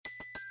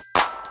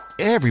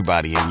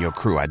Everybody in your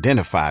crew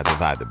identifies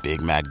as either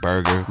Big Mac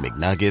Burger,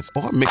 McNuggets,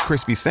 or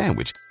McCrispy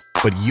Sandwich.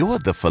 But you're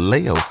the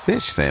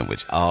Filet-O-Fish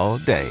Sandwich all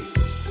day.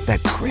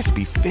 That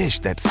crispy fish,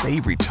 that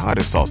savory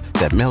tartar sauce,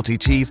 that melty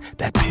cheese,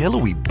 that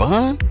pillowy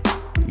bun.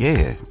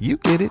 Yeah, you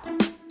get it.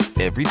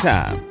 Every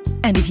time.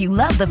 And if you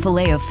love the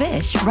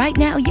Filet-O-Fish, right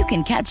now you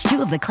can catch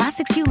two of the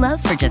classics you love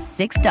for just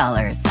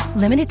 $6.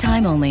 Limited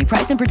time only.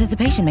 Price and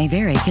participation may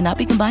vary. Cannot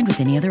be combined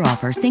with any other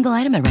offer. Single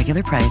item at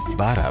regular price.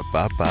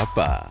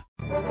 Ba-da-ba-ba-ba.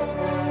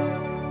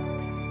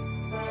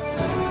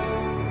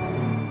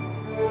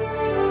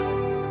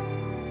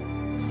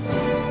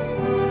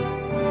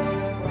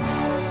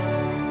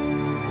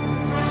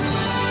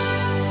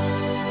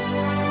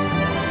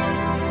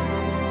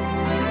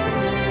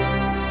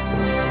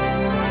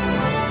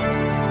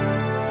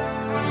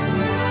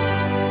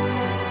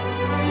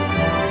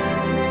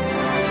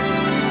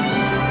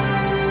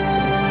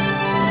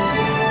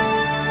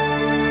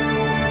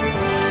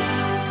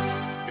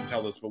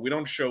 But we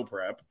don't show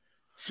prep,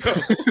 so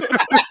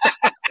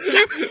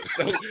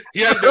so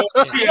he had no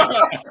idea.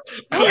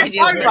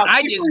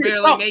 I just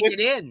barely make it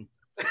in.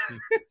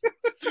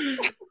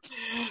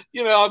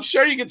 I'm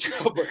sure you can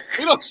tell, but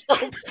we don't show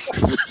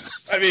prep.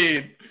 I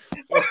mean,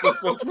 let's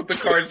put the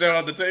cards down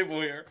on the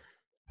table here.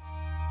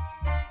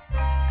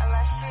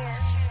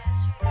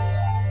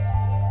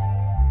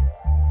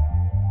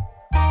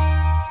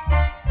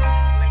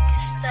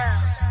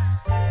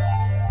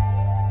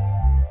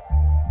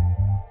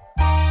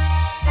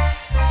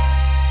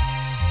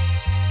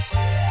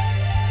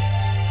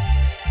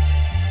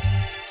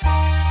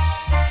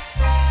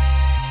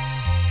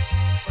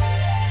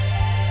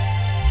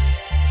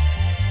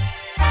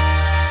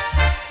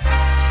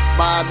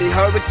 Miami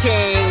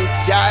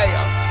Hurricanes,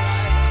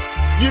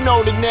 yeah. You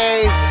know the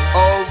name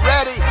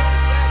already.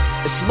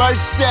 It's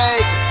Mercy.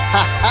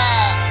 Ha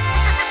ha.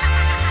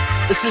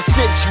 It's a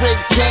 6-ring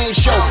Kane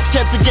show.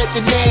 Can't forget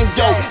the name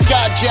though.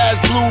 Got Jazz,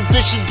 Blue,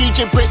 Fishy,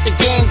 DJ, break the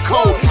game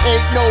code.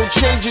 Ain't no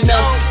changing them,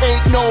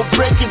 ain't no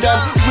breaking them.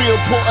 Real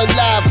Portland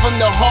live from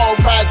the Hard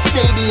Rock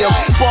Stadium.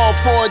 Ball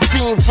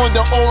 14 for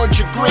the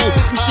orange and green.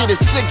 We see the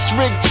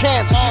 6-ring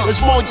champs.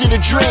 Let's more get a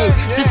dream.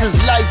 This is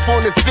life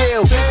on the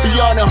field.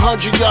 Beyond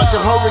 100 yards,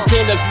 a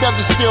hurricane that's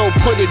never still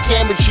put a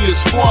damage to your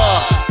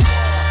squad.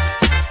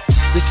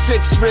 The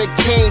 6-ring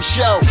Kane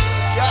show.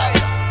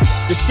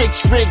 The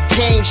 6-ring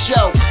Kane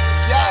show.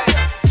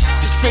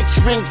 The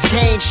 6 Rings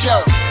Kane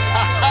show.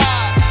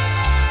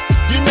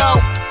 You know.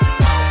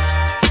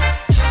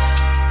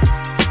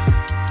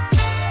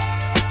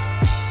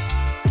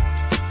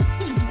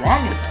 What's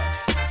wrong with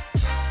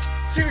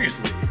us?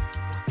 Seriously.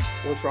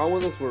 What's wrong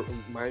with us? We're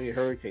Miami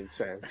Hurricanes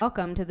fans.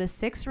 Welcome to the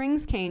 6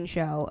 Rings Kane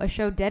Show, a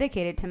show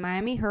dedicated to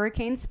Miami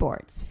Hurricane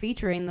sports,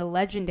 featuring the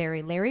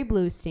legendary Larry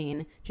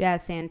Bluestein,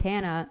 Jazz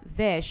Santana,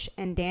 Vish,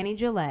 and Danny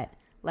Gillette.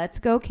 Let's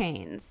go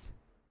Canes.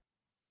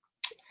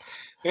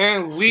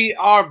 And we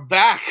are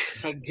back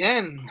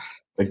again.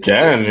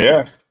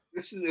 Yeah.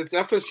 It's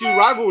FSU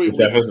rivalry. It's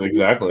FSU,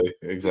 exactly.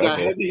 We got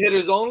heavy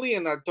hitters only,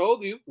 and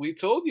we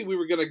told you we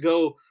were gonna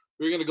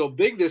go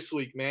big this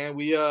week, man.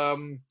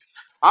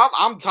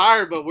 I'm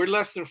tired, but we're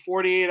less than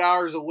 48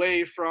 hours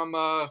away from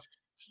the.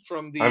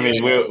 I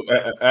mean,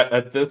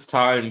 at this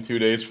time, 2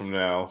 days from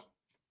now.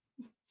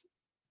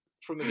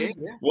 From the game,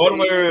 yeah. One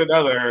way or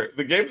another,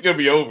 the game's gonna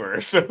be over.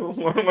 So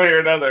one way or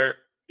another,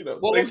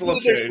 things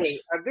will change.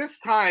 At this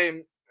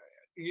time,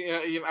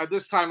 at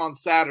this time on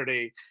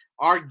Saturday,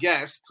 our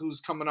guest who's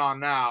coming on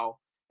now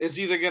is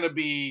either going to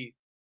be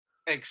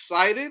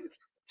excited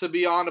to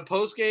be on the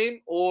post game,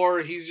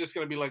 or he's just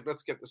going to be like,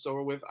 let's get this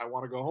over with. I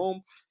want to go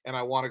home and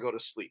I want to go to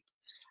sleep.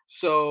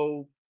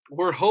 So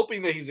we're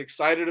hoping that he's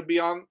excited to be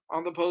on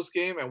the post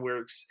game, and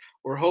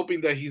we're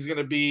hoping that he's going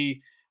to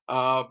be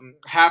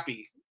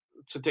happy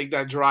to take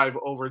that drive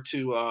over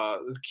to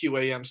the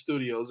QAM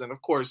studios. And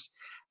of course,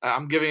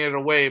 I'm giving it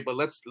away, but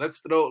let's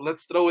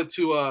throw it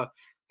to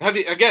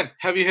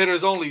heavy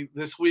hitters only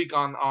this week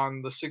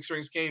on the 6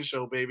 Rings Kane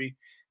show, baby.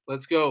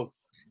 Let's go.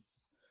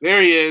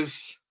 There he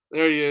is.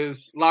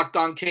 Locked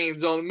on Kane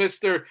Zone,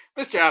 Mr.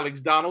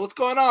 Alex Donno. What's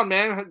going on,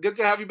 man? Good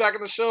to have you back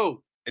on the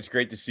show. It's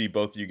great to see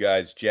both of you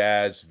guys,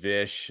 Jazz,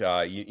 Vish.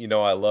 You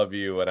know I love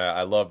you, and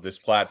I love this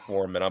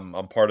platform, and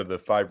I'm part of the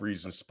 5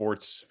 Reasons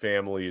Sports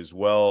family as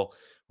well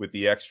with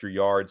the extra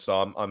yard. So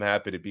I'm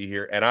happy to be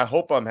here, and I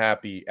hope I'm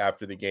happy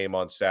after the game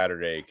on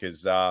Saturday,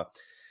 because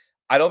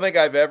I don't think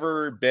I've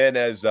ever been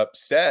as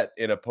upset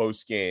in a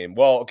post game.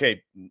 Well,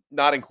 okay,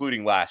 not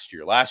including last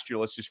year. Last year,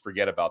 let's just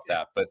forget about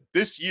that. But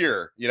this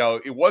year,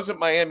 it wasn't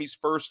Miami's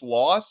first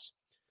loss,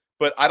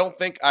 but I don't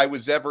think I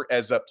was ever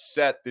as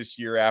upset this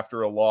year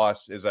after a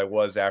loss as I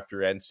was after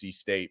NC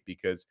State,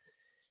 because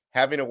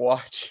having to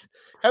watch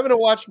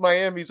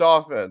Miami's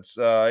offense,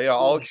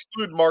 I'll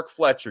exclude Mark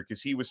Fletcher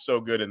because he was so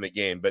good in the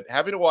game, but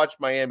having to watch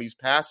Miami's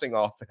passing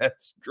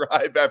offense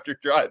drive after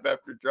drive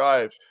after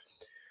drive,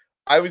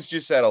 I was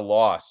just at a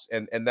loss,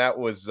 and that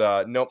was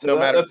no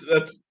matter.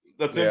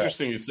 That's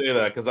interesting you say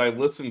that, because I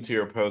listened to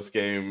your post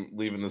game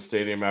leaving the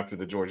stadium after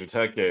the Georgia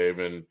Tech game,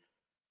 and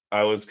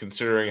I was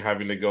considering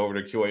having to go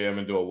over to QAM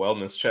and do a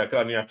wellness check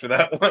on you after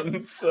that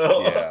one.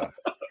 So Yeah.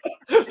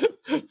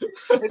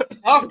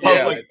 It's tough. I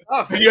was like,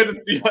 tough.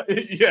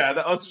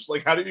 I was just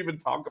like, how do you even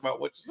talk about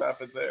what just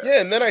happened there?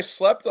 Yeah, and then I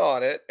slept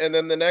on it, and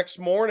then the next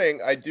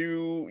morning I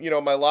do,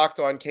 my Locked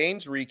On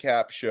Canes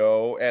recap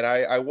show, and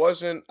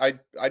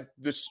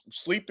this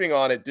sleeping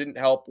on it didn't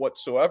help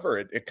whatsoever.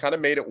 It kind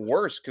of made it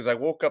worse because I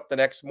woke up the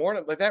next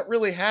morning like that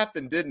really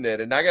happened, didn't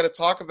it? And I got to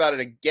talk about it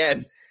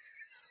again.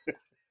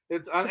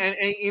 It's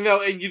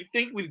and you'd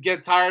think we'd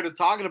get tired of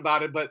talking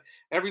about it, but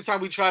every time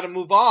we try to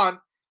move on,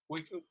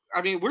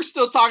 we're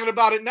still talking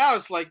about it now.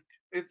 It's like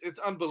it's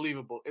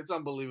unbelievable. It's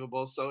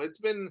unbelievable. So it's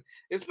been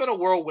a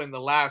whirlwind the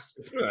last.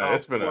 It's been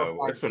a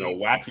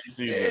wacky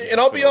season. And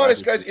I'll be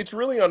honest, guys, it's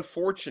really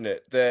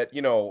unfortunate that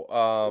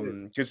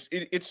because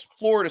it's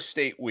Florida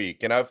State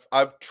week, and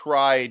I've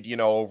tried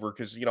over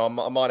because I'm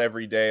on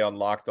every day on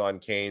Locked On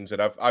Canes,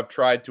 and I've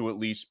tried to at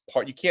least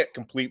you can't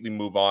completely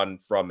move on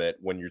from it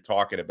when you're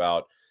talking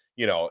about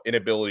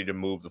inability to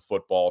move the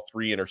football,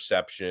 3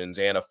 interceptions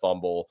and a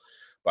fumble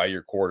by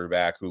your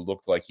quarterback who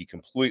looked like he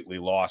completely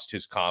lost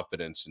his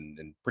confidence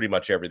and pretty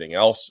much everything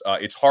else.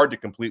 It's hard to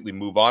completely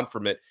move on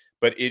from it,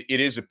 but it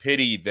is a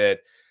pity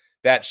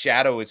that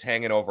shadow is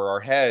hanging over our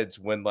heads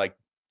when like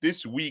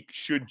this week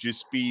should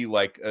just be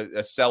like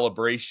a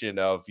celebration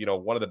of,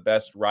 one of the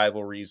best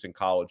rivalries in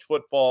college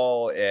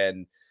football.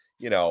 And,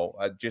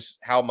 just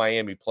how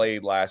Miami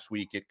played last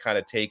week, it kind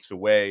of takes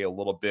away a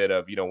little bit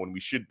of, when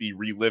we should be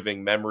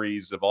reliving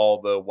memories of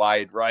all the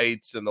wide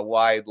rights and the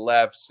wide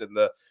lefts and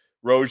the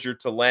Rozier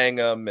to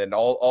Langham and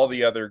all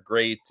the other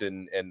great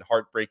and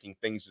heartbreaking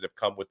things that have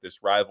come with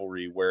this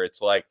rivalry, where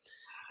it's like,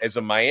 as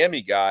a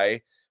Miami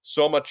guy,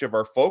 so much of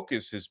our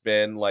focus has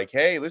been like,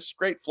 hey, this is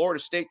great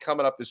Florida State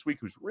coming up this week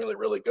who's really,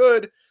 really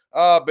good.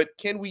 But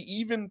can we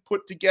even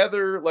put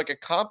together like a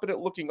competent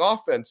looking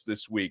offense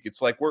this week?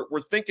 It's like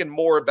we're thinking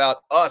more about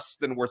us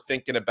than we're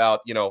thinking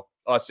about,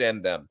 us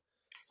and them.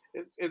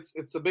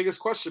 It's the biggest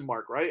question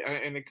mark, right?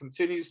 And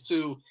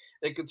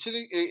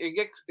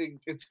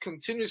it's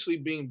continuously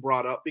being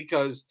brought up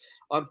because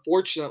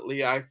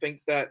unfortunately I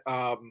think that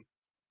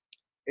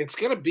it's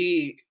going to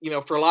be,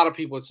 for a lot of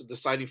people, it's a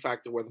deciding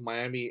factor whether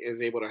Miami is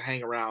able to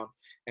hang around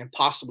and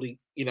possibly,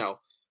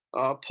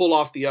 pull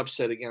off the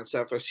upset against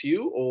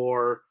FSU,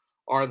 or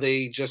are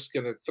they just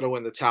going to throw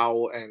in the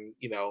towel and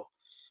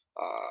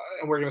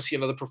we're going to see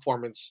another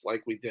performance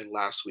like we did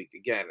last week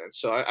again. And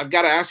so I've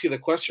got to ask you the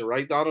question,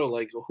 right, Donno?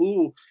 Like,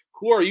 who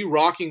are you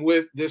rocking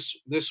with this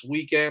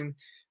weekend?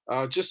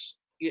 Just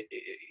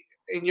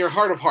in your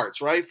heart of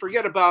hearts, right?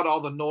 Forget about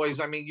all the noise.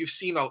 I mean, you've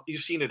seen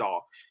it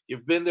all.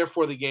 You've been there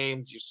for the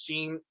games. You've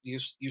seen the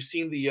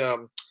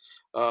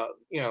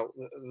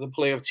the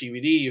play of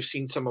TVD. You've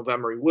seen some of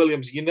Emory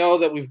Williams. You know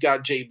that we've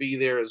got JB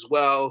there as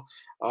well.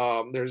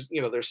 There's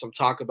some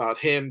talk about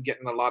him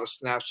getting a lot of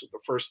snaps with the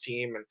first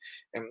team,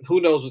 and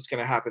who knows what's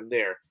going to happen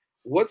there.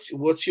 What's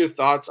your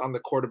thoughts on the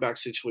quarterback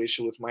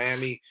situation with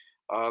Miami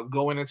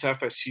going into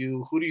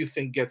FSU? Who do you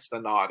think gets the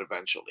nod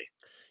eventually?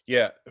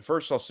 Yeah,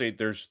 first I'll say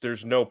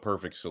there's no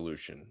perfect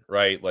solution,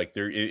 right? Like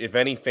if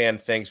any fan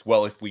thinks,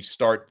 well, if we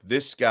start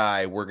this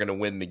guy, we're going to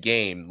win the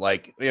game,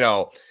 like,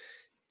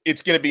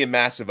 it's going to be a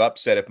massive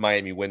upset if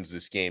Miami wins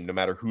this game, no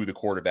matter who the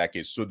quarterback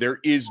is. So there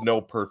is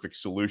no perfect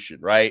solution,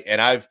 right? And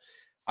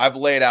I've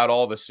laid out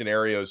all the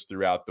scenarios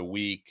throughout the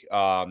week.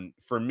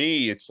 For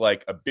me, it's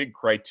like a big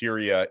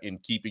criteria in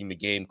keeping the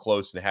game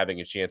close and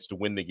having a chance to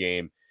win the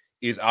game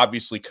is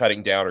obviously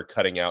cutting down or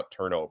cutting out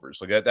turnovers.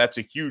 Like that's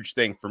a huge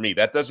thing for me.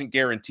 That doesn't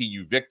guarantee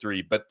you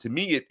victory, but to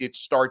me, it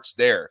starts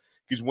there.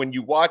 Because when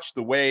you watch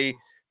the way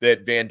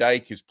that Van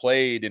Dyke has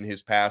played in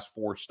his past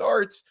 4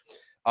 starts,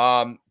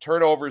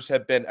 turnovers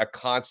have been a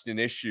constant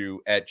issue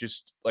at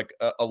just like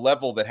a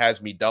level that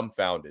has me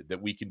dumbfounded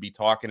that we can be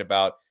talking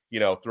about,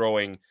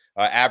 throwing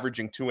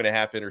averaging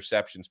 2.5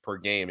 interceptions per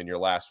game in your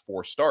last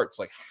 4 starts.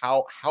 Like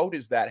how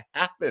does that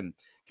happen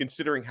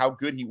considering how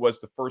good he was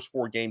the first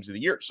 4 games of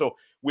the year? So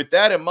with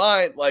that in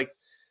mind, like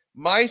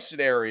my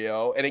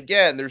scenario, and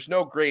again, there's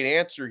no great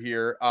answer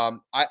here.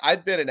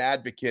 I've been an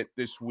advocate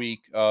this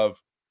week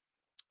of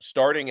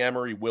starting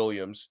Emory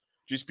Williams,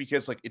 just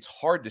because like it's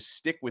hard to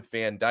stick with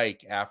Van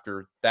Dyke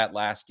after that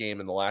last game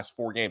and the last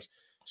 4 games.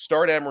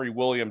 Start Emory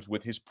Williams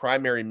with his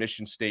primary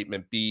mission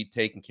statement be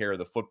taking care of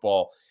the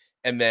football.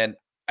 And then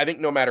I think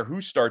no matter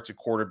who starts at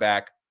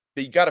quarterback,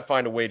 you got to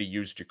find a way to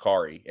use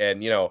Jakari.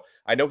 And,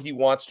 I know he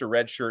wants to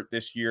redshirt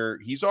this year.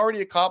 He's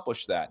already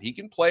accomplished that. He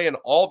can play in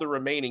all the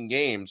remaining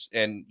games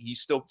and he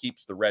still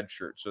keeps the red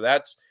shirt. So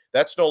that's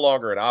no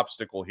longer an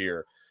obstacle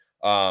here.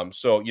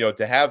 So,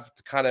 to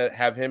kind of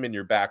have him in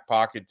your back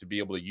pocket to be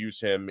able to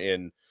use him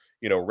in,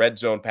 red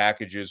zone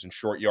packages and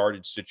short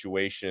yardage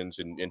situations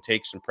and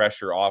take some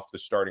pressure off the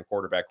starting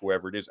quarterback,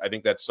 whoever it is, I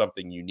think that's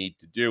something you need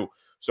to do.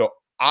 So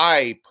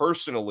I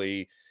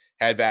personally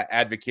have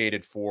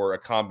advocated for a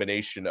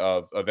combination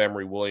of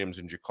Emory Williams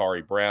and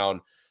Jakari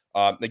Brown.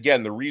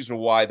 Again, the reason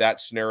why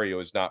that scenario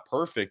is not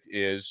perfect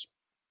is,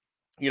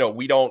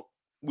 we don't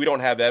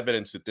have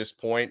evidence at this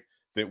point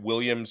that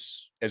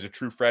Williams, as a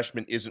true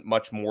freshman, isn't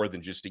much more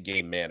than just a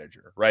game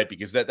manager, right?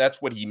 Because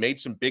that's what he made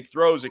some big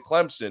throws at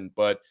Clemson,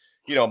 but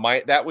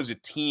that was a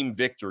team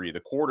victory. The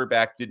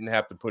quarterback didn't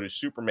have to put his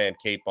Superman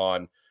cape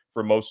on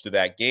for most of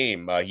that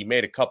game. He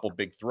made a couple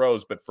big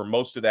throws, but for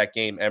most of that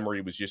game,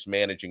 Emory was just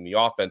managing the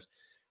offense.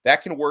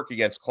 That can work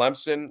against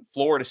Clemson,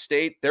 Florida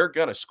State. They're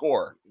going to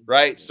score,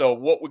 right? So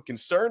what would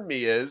concern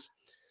me is,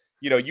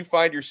 you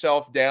find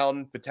yourself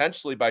down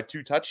potentially by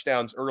 2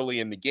 touchdowns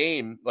early in the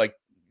game. Like,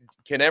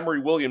 can Emory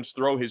Williams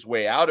throw his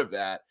way out of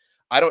that?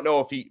 I don't know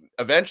if he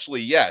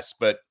eventually, yes,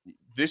 but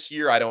this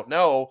year, I don't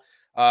know.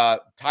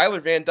 Tyler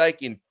Van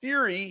Dyke, in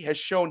theory, has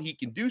shown he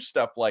can do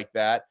stuff like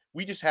that.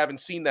 We just haven't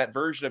seen that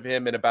version of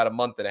him in about a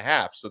month and a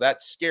half. So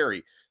that's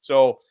scary.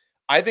 So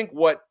I think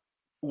what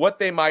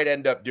they might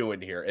end up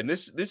doing here, and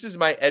this is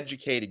my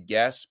educated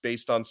guess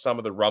based on some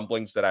of the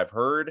rumblings that I've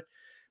heard.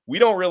 We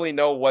don't really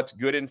know what's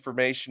good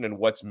information and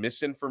what's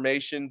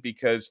misinformation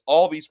because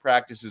all these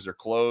practices are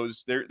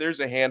closed. There's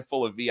a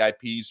handful of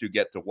VIPs who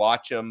get to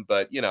watch them,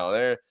 but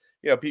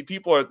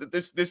people are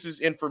this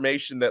is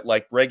information that,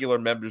 like, regular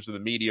members of the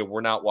media,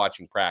 we're not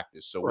watching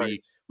practice. So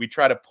right. we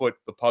try to put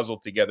the puzzle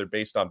together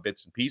based on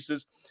bits and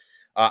pieces.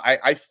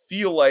 I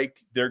feel like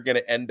they're going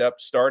to end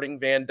up starting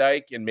Van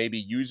Dyke and maybe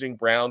using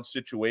Brown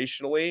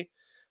situationally.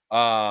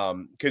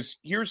 Because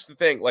here's the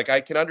thing, like,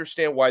 I can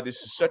understand why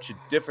this is such a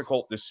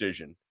difficult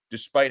decision,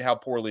 despite how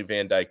poorly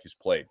Van Dyke has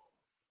played.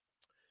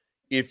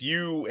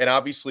 And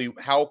obviously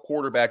how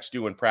quarterbacks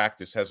do in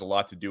practice has a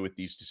lot to do with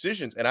these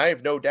decisions. And I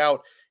have no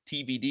doubt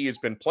TVD has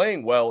been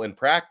playing well in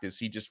practice.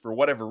 He just, for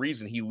whatever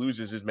reason, he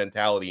loses his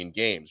mentality in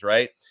games,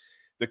 right?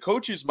 The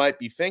coaches might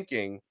be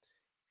thinking,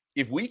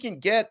 if we can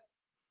get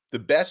the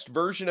best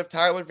version of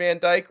Tyler Van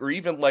Dyke, or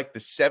even like the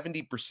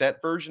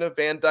 70% version of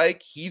Van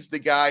Dyke, he's the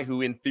guy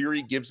who in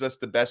theory gives us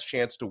the best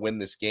chance to win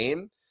this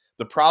game.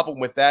 The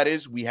problem with that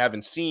is we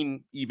haven't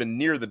seen even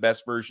near the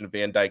best version of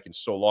Van Dyke in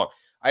so long.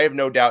 I have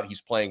no doubt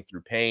he's playing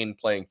through pain,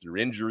 playing through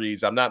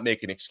injuries. I'm not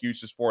making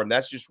excuses for him.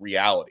 That's just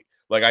reality.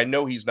 Like, I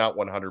know he's not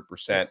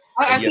 100%.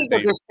 I think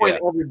at this point,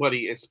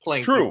 everybody is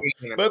playing. True,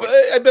 but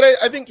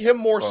I think him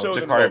more so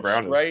than most,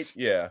 Brown is... right?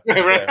 Yeah.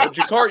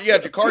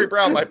 Jakari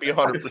Brown might be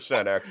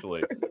 100%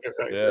 actually.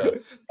 Yeah.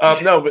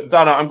 No, but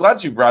Donno, I'm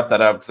glad you brought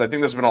that up because I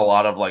think there's been a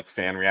lot of like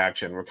fan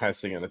reaction. We're kind of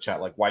seeing in the chat,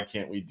 like, why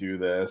can't we do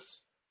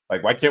this?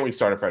 Like, why can't we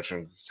start a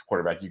freshman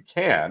quarterback? You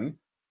can,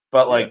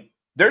 but like,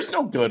 there's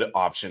no good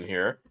option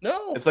here.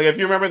 No, it's like if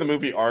you remember the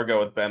movie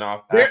Argo with Ben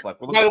Affleck.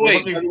 We're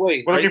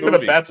looking for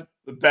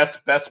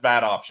the best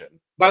bad option.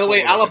 By the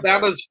way,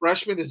 Alabama's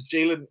freshman is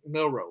Jalen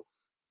Milroe.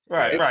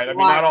 Right. I mean,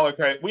 not all the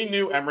credit. We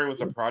knew Emory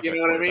was a project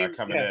quarterback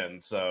coming in,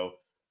 so.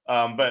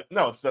 But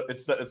no,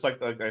 it's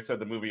like I said,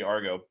 the movie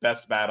Argo,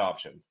 best bad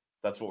option.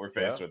 That's what we're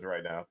faced with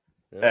right now,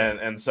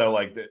 and so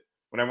like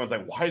when everyone's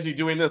like, why is he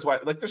doing this? Why,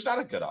 like, there's not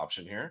a good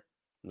option here.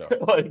 No,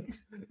 like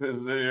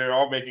you're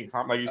all making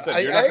like you said.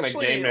 You're not going to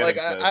game manage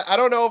this. I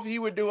don't know if he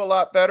would do a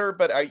lot better,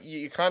 but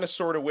you kind of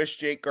sort of wish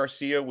Jake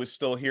Garcia was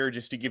still here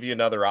just to give you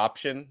another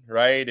option,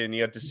 right? And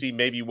you have to see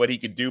maybe what he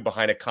could do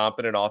behind a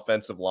competent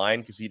offensive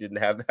line because he didn't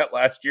have that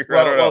last year.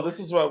 Well, this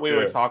is what we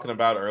were talking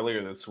about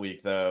earlier this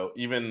week, though.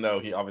 Even though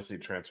he obviously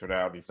transferred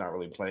out, he's not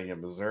really playing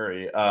in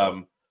Missouri.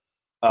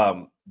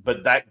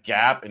 But that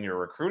gap in your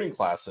recruiting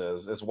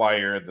classes is why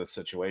you're in this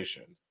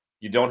situation.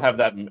 You don't have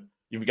that.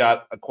 You've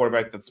got a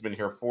quarterback that's been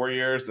here 4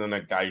 years, and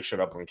then a guy who showed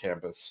up on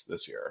campus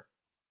this year.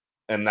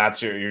 And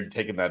that's you're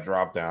taking that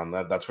drop down.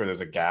 That's where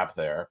there's a gap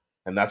there.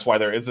 And that's why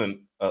there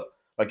isn't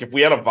like if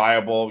we had a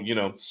viable,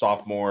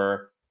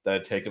 sophomore that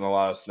had taken a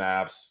lot of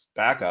snaps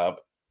backup,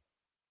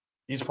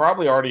 he's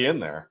probably already in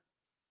there.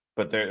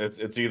 But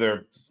it's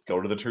either go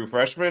to the true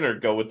freshman or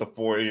go with the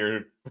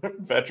 4-year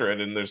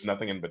veteran, and there's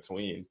nothing in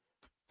between.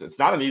 It's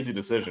not an easy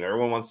decision.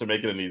 Everyone wants to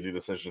make it an easy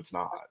decision. It's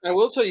not. I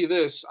will tell you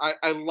this.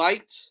 I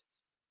liked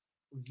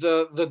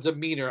the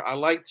demeanor. I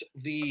liked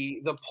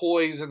the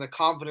poise and the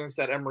confidence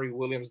that Emory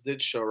Williams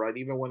did show, right?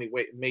 Even when he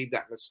made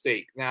that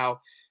mistake. Now,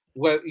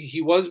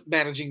 he was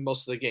managing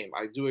most of the game.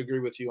 I do agree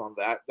with you on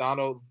that.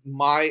 Donno,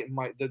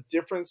 the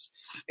difference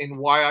in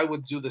why I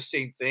would do the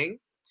same thing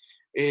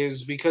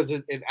is because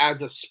it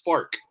adds a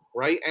spark,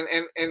 right?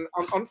 And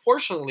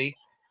unfortunately,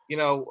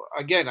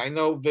 again, I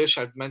know, Vish,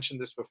 I've mentioned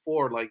this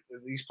before, like,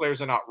 these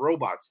players are not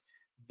robots.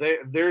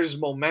 There's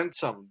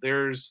momentum.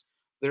 There's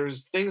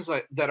things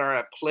that are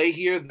at play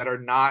here that are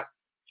not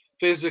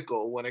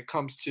physical when it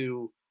comes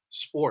to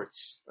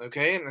sports,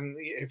 okay? And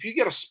if you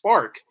get a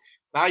spark,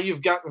 now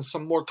you've gotten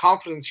some more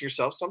confidence in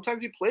yourself.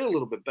 Sometimes you play a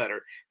little bit better.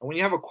 And when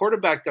you have a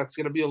quarterback that's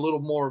going to be a little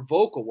more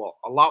vocal, well,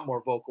 a lot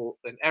more vocal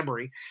than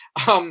Emory,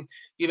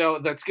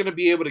 that's going to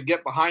be able to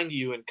get behind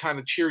you and kind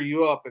of cheer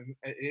you up. And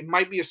it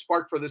might be a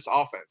spark for this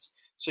offense.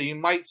 So you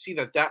might see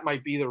that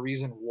might be the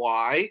reason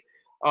why,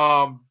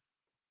 I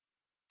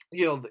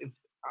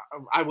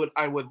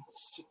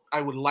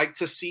would like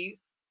to see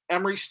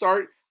Emory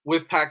start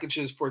with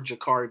packages for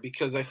Jakari,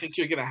 because I think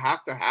you're going to have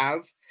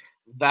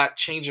that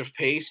change of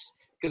pace.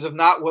 Because if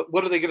not,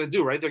 what are they going to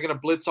do, right? They're going to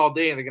blitz all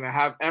day, and they're going to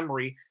have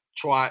Emory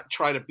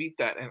try to beat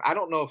that. And I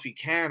don't know if he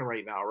can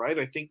right now, right?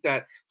 I think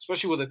that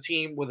especially with a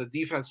team with a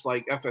defense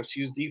like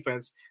FSU's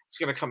defense, it's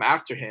going to come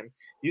after him.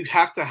 You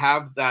have to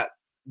have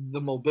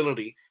the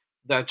mobility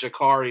that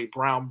Jakari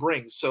Brown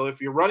brings. So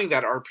if you're running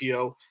that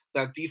RPO,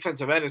 that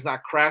defensive end is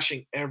not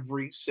crashing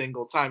every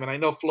single time. And I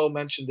know Flo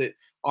mentioned it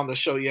on the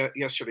show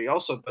yesterday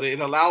also, but it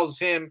allows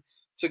him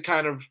to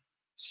kind of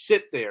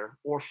sit there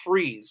or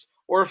freeze.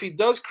 Or if he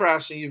does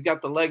crash, and you've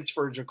got the legs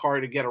for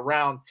Jakari to get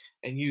around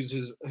and use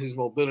his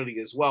mobility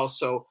as well.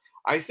 So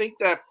I think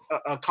that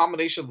a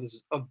combination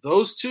of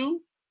those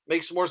two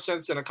makes more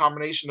sense than a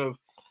combination of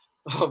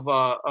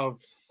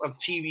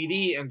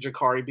TVD and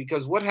Jakari,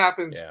 because what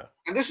happens,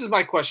 and this is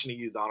my question to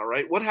you, Donno,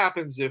 right? What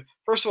happens if,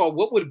 first of all,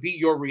 what would be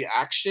your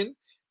reaction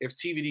if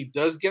TVD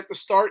does get the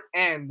start?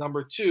 And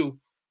number two,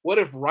 what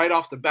if right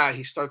off the bat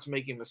he starts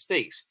making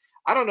mistakes?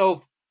 I don't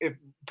know if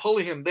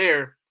pulling him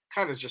there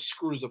kind of just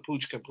screws the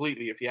pooch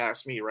completely, if you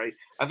ask me, right?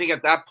 I think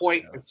at that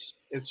point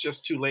it's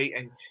just too late,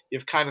 and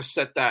you've kind of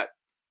set that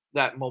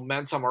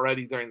momentum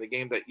already during the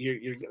game that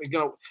you're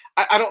gonna.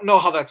 I don't know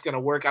how that's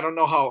gonna work. I don't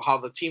know how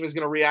the team is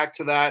gonna react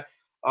to that.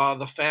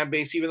 The fan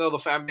base, even though the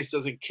fan base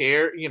doesn't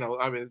care,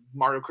 I mean,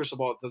 Mario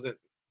Cristobal doesn't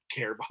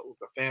care about what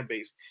the fan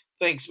base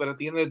thinks, but at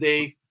the end of the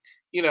day,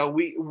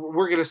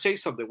 we're gonna say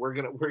something. We're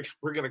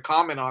gonna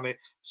comment on it.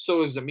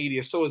 So is the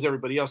media. So is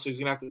everybody else. So he's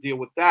gonna have to deal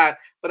with that.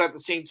 But at the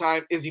same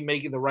time, is he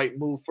making the right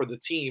move for the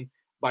team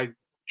by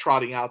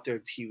trotting out their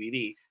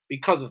TVD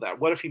because of that?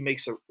 What if he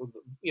makes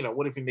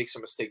a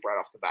mistake right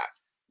off the bat?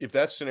 If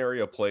that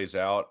scenario plays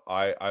out,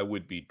 I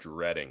would be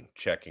dreading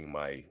checking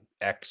my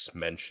X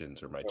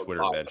mentions or my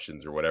Twitter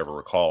mentions or whatever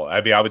we're calling.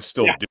 I mean, I would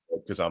still do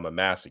it because I'm a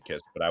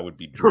masochist, but I would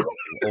be dreading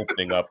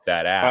opening up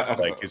that app,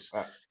 like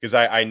because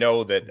I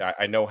know that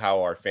I know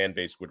how our fan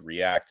base would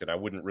react, and I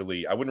wouldn't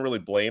really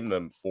blame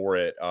them for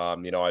it.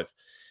 I've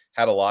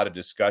had a lot of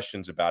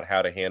discussions about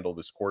how to handle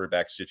this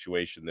quarterback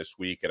situation this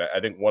week, and I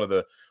think one of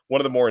the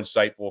more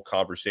insightful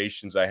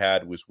conversations I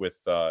had was with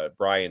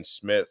Brian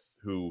Smith,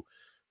 who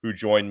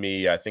joined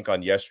me, I think,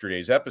 on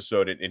yesterday's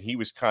episode, and he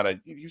was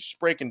just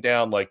breaking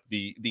down like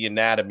the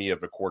anatomy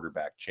of a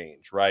quarterback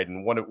change, right?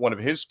 And one of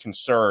his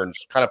concerns,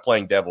 kind of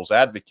playing devil's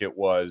advocate,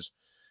 was,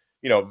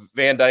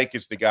 Van Dyke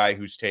is the guy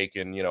who's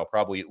taken,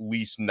 probably at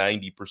least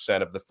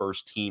 90% of the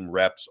first team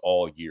reps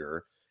all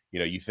year.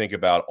 You think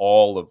about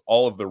all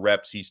of the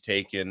reps he's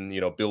taken,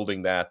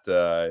 building that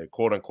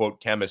quote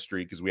unquote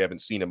chemistry, because we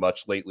haven't seen him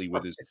much lately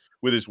with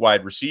his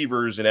wide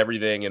receivers and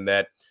everything, and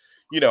that.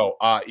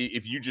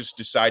 If you just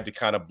decide to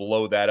kind of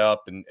blow that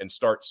up and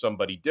start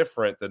somebody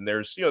different, then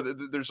there's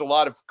a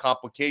lot of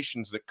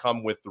complications that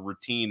come with the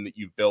routine that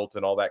you've built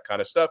and all that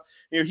kind of stuff.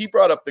 He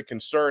brought up the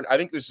concern. I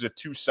think this is a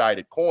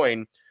two-sided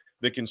coin.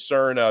 The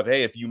concern of,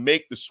 hey, if you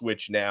make the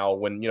switch now,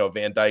 when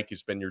Van Dyke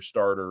has been your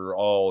starter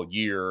all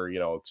year,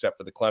 except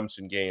for the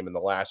Clemson game in the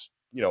last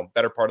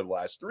better part of the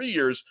last 3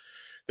 years,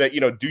 that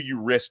do you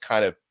risk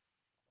kind of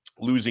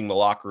losing the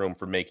locker room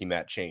for making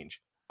that change?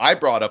 I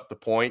brought up the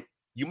point.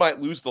 You might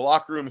lose the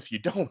locker room if you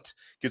don't,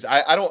 because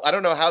I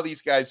don't know how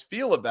these guys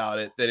feel about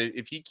it, that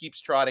if he keeps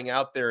trotting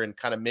out there and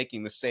kind of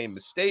making the same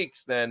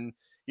mistakes, then,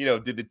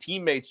 did the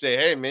teammates say,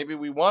 hey, maybe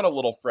we want a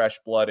little fresh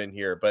blood in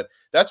here? But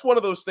that's one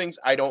of those things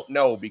I don't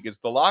know, because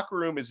the locker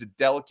room is a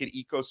delicate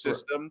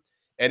ecosystem,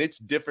 and it's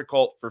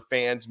difficult for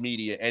fans,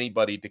 media,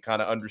 anybody to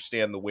kind of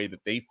understand the way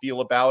that they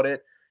feel about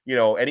it.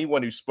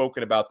 Anyone who's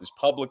spoken about this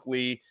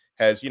publicly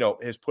has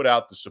put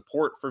out the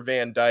support for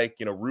Van Dyke.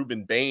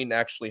 Ruben Bain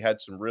actually had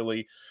some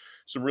really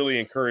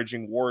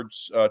encouraging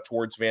words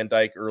towards Van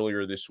Dyke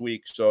earlier this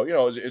week. So,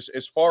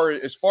 as far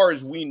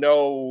as we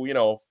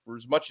know, for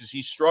as much as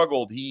he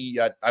struggled,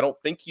 I don't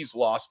think he's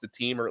lost the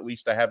team, or at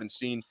least I haven't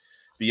seen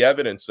the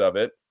evidence of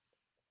it.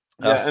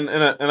 Yeah,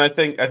 and I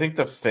think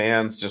the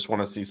fans just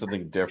want to see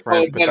something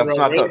different, but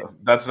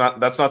that's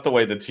not the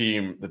way the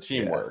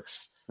team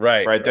works.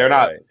 Right. They're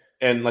not,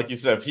 and like you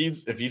said,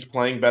 if he's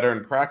playing better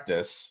in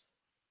practice.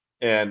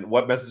 And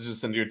what messages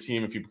send to your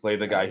team if you play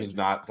the guy who's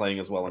not playing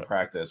as well in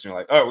practice? And you're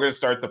like, oh, we're going to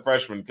start the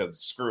freshman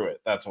because screw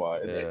it. That's why.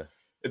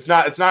 It's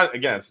not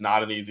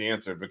an easy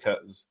answer,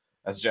 because,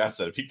 as Jazz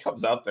said, if he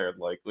comes out there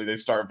and they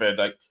start Van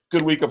Dyke,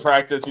 good week of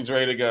practice, he's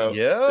ready to go.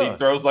 Yeah. He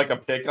throws like a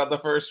pick on the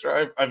first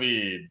drive. I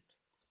mean,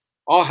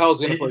 all hell's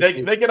gonna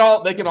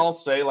they can all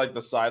say like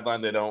the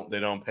sideline, they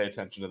don't pay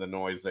attention to the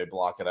noise, they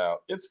block it out.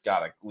 It's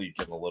gotta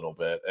leak in a little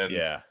bit.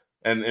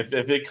 And if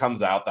it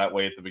comes out that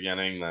way at the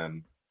beginning,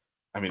 then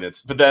I mean,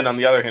 but then on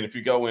the other hand, if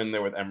you go in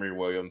there with Emory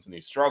Williams and he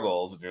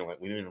struggles, and you're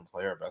like, we didn't even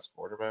play our best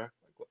quarterback.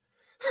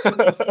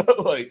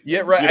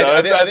 Yeah, right.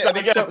 I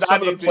think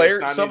some of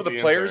the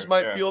players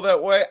might feel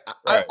that way.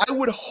 Right. I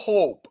would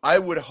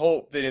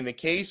hope that in the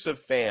case of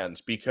fans,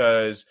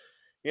 because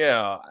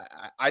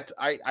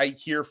I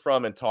hear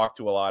from and talk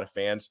to a lot of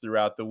fans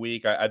throughout the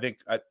week. I think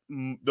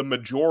the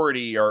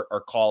majority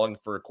are calling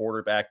for a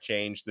quarterback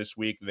change this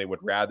week. They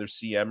would rather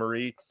see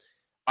Emory.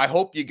 I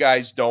hope you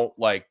guys don't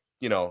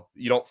you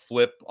don't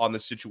flip on the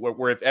situation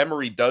where if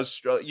Emory does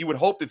struggle, you would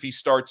hope if he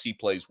starts, he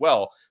plays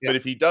well. Yeah. But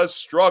if he does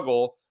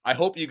struggle, I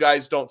hope you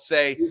guys don't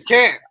say you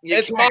can't.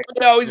 It's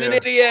Mario. He's an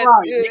idiot.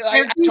 Right.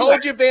 I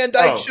told you Van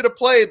Dyke should have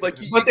played. Like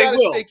you got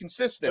to stay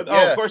consistent.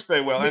 Of course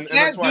they will. And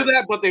that's why do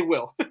that, but they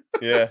will.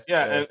 Yeah.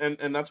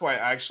 And that's why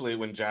actually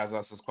when Jazz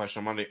asked this question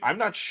on Monday, I'm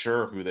not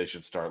sure who they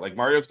should start. Like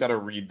Mario's got to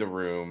read the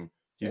room.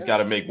 He's got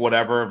to make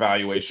whatever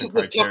evaluation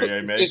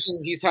criteria he makes.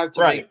 He's had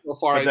to make so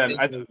far.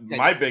 But then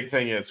my big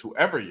thing is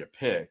whoever you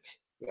pick,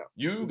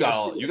 you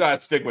got to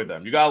stick with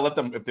them. You got to let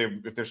them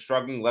if they're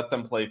struggling, let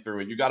them play through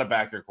it. You got to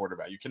back your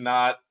quarterback. You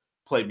cannot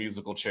play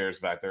musical chairs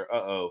back there.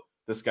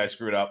 This guy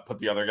screwed up. Put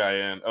the other guy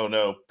in. Oh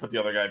no, put the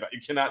other guy back.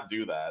 You cannot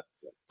do that.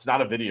 It's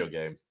not a video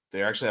game.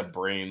 They actually have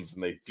brains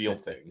and they feel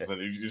things.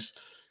 And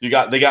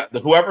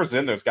whoever's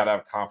in there's got to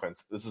have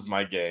confidence. This is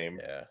my game.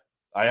 Yeah,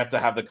 I have to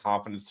have the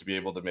confidence to be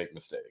able to make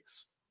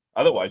mistakes.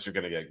 Otherwise, you're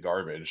going to get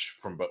garbage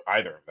from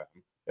either of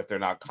them if they're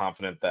not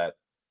confident that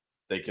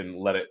they can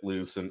let it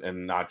loose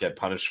and not get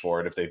punished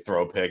for it. If they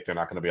throw a pick, they're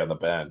not going to be on the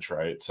bench,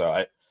 right?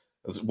 So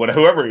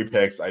whoever he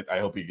picks, I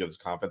hope he gives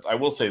confidence. I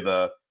will say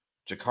the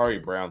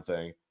Jakari Brown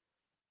thing.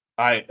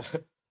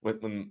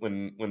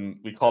 When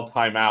we called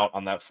timeout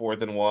on that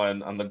 4th and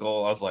 1 on the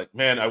goal, I was like,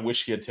 man, I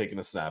wish he had taken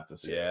a snap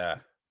this year. Yeah,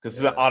 because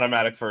it's an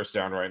automatic first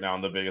down right now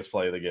on the biggest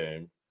play of the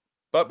game.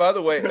 But by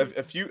the way,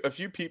 a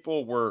few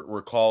people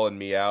were calling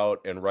me out,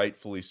 and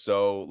rightfully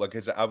so. Like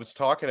I was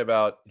talking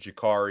about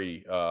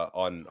Jakari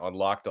on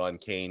Locked On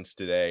Canes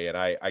today, and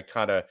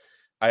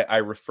I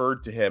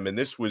referred to him, and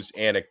this was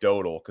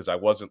anecdotal because I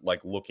wasn't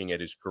like looking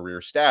at his career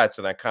stats,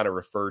 and I kind of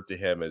referred to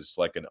him as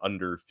like an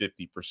under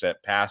 50%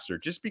 passer,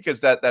 just because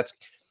that's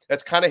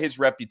kind of his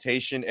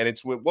reputation, and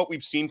it's what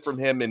we've seen from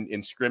him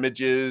in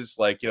scrimmages,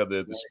 like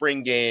the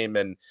spring game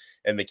and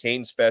the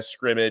Canes Fest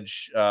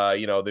scrimmage.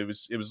 It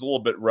was a little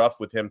bit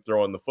rough with him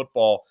throwing the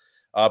football,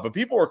 but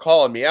people were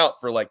calling me out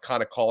for like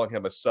kind of calling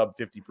him a sub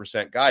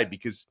 50% guy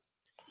because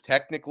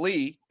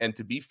technically, and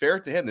to be fair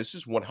to him, this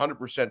is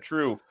 100%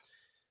 true.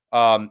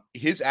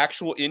 His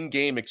actual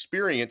in-game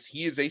experience,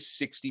 he is a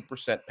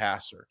 60%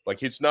 passer. Like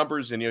his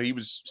numbers, and he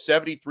was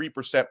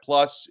 73%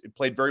 plus. It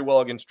played very well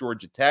against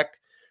Georgia Tech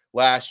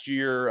last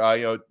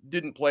year.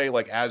 Didn't play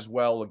like as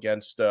well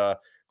against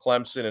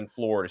Clemson and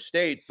Florida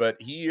State, but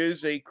he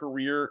is a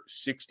career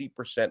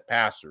 60%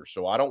 passer.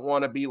 So I don't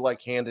want to be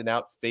like handing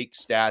out fake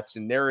stats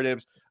and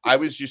narratives. I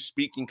was just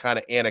speaking kind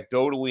of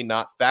anecdotally,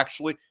 not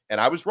factually,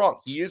 and I was wrong.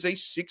 He is a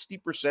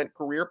 60%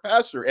 career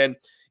passer, and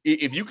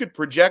if you could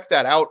project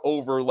that out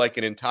over like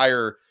an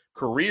entire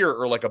career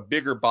or like a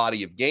bigger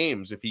body of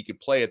games, if he could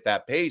play at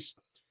that pace,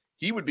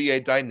 he would be a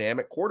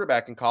dynamic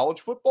quarterback in college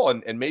football.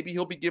 And maybe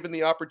he'll be given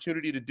the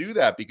opportunity to do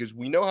that because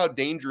we know how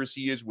dangerous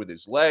he is with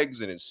his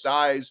legs and his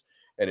size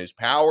and his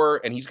power.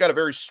 And he's got a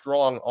very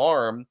strong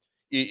arm.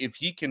 If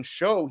he can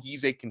show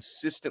he's a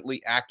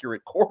consistently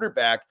accurate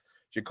quarterback,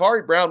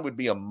 Jakari Brown would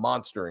be a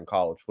monster in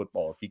college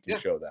football if he can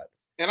show that.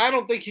 And I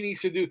don't think he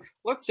needs to do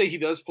 – let's say he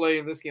does play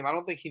in this game. I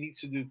don't think he needs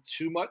to do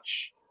too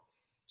much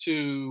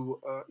to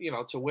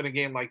win a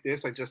game like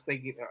this. I just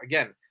think,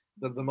 again,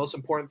 the most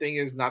important thing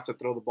is not to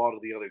throw the ball to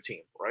the other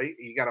team, right?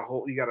 You got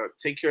to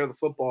take care of the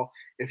football.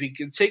 If you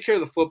can take care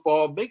of the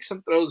football, make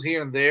some throws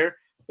here and there,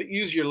 but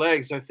use your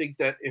legs. I think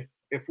that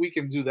if we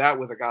can do that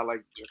with a guy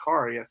like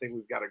Jakari, I think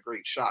we've got a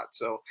great shot.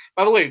 So,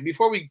 by the way,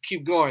 before we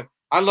keep going,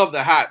 I love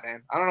the hat,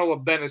 man. I don't know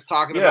what Ben is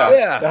talking about.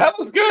 Yeah, the hat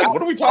was good. What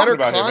are we talking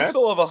about here, man?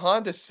 Console of a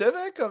Honda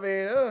Civic? I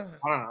mean, I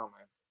don't know,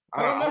 man.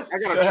 I don't know. I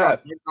got a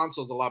truck. Your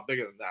console's a lot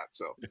bigger than that,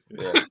 so.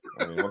 Yeah,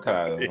 I mean, what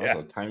kind of that's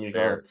a tiny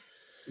car?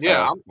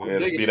 Yeah, I'm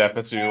beat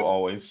FSU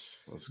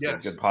always. That's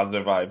good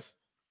positive vibes.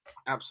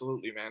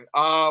 Absolutely, man.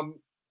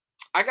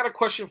 I got a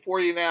question for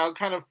you now,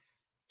 kind of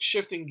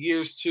shifting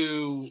gears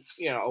to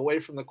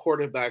away from the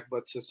quarterback,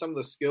 but to some of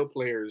the skill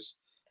players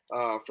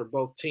for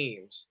both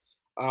teams.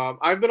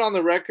 I've been on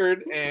the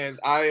record, and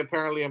I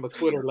apparently am a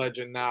Twitter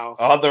legend now.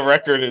 On the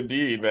record,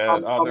 indeed,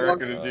 man. On the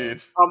record,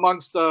 indeed.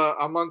 Amongst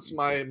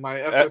my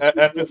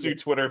FSU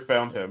Twitter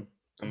found him,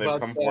 and they've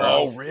come for him.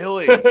 Oh,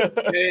 really?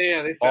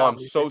 Yeah, they found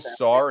me. I'm so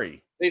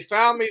sorry. They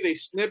found me. They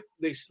snipped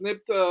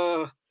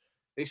the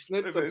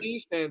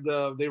piece,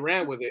 and they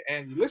ran with it.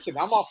 And listen,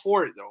 I'm all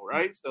for it, though,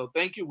 right? So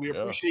thank you. We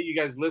appreciate you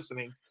guys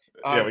listening.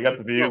 We got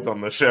the views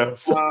on the show.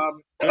 So.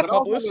 Good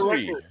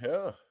publicity.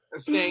 Yeah.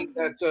 Saying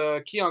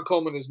that Keon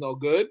Coleman is no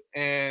good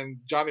and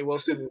Johnny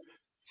Wilson is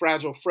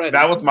Fragile Freddy.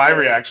 That was my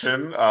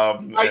reaction.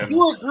 I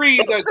do agree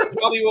that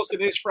Johnny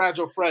Wilson is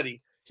Fragile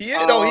Freddy. He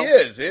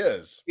is. He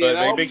is.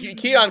 But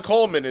Keon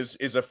Coleman is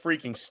a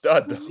freaking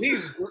stud. Though.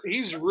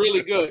 He's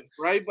really good,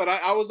 right? But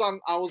I was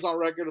on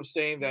record of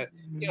saying that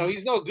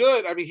he's no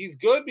good. I mean, he's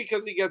good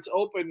because he gets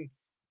open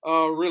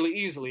really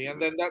easily,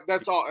 and then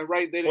that's all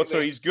right.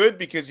 So he's good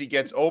because he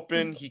gets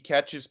open, he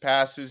catches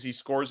passes, he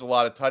scores a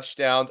lot of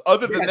touchdowns.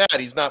 Other than that,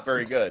 he's not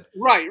very good.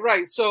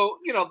 Right. So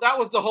that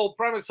was the whole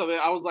premise of it.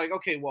 I was like,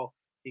 okay, well,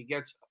 he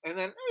gets, and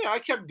then I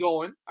kept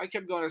going. I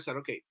said,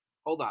 okay,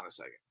 hold on a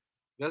second.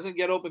 He doesn't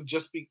get open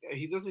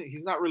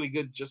he's not really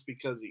good just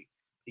because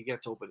he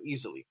gets open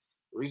easily.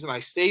 The reason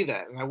I say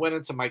that, and I went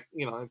into my,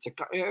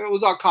 it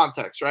was all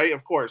context, right?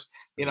 Of course,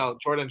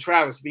 Jordan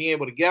Travis being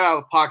able to get out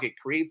of the pocket,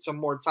 create some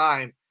more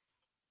time.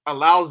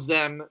 allows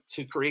them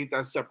to create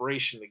that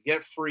separation, to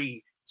get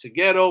free, to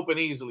get open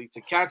easily,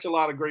 to catch a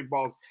lot of great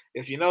balls.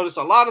 If you notice,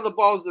 a lot of the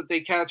balls that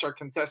they catch are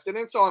contested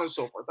and so on and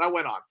so forth. That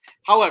went on.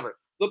 However,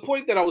 the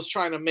point that I was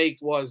trying to make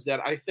was that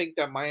I think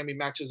that Miami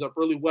matches up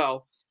really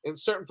well in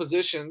certain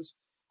positions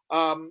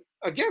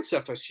against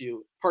FSU,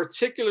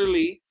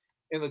 particularly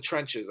in the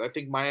trenches. I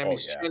think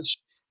Miami's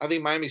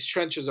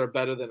trenches are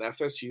better than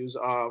FSU's.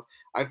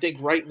 I think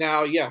right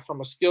now,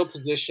 from a skill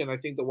position, I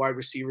think the wide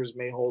receivers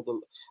may hold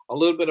a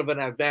little bit of an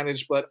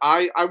advantage, but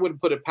I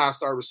wouldn't put it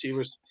past our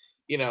receivers.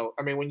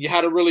 When you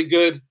had a really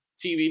good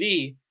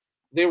TVD,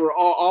 they were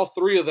all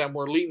three of them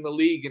were leading the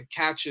league in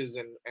catches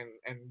and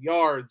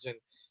yards, and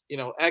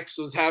X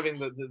was having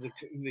the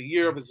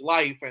year of his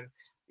life, and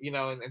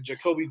and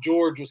Jacoby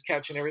George was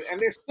catching everything, and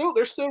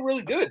they're still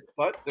really good,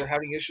 but they're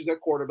having issues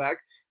at quarterback,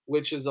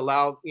 which has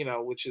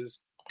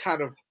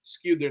kind of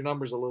skewed their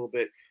numbers a little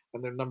bit,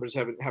 and their numbers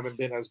haven't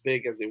been as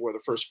big as they were the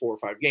first 4 or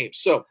 5 games.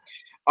 So,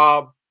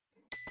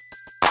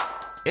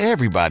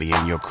 Everybody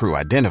in your crew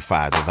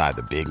identifies as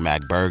either Big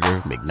Mac Burger,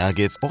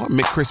 McNuggets, or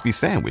McCrispy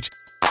Sandwich.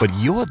 But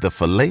you're the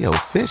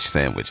Filet-O-Fish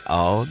Sandwich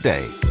all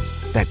day.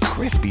 That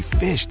crispy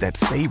fish, that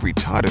savory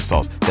tartar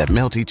sauce, that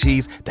melty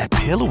cheese, that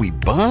pillowy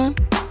bun.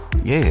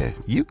 Yeah,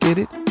 you get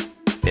it.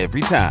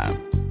 Every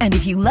time. And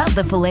if you love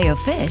the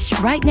Filet-O-Fish,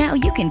 right now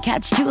you can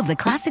catch 2 of the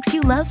classics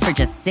you love for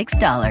just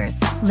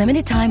 $6.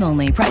 Limited time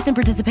only. Price and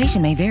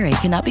participation may vary.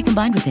 Cannot be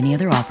combined with any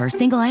other offer.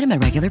 Single item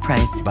at regular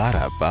price.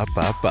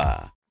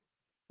 Ba-da-ba-ba-ba.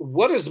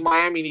 What does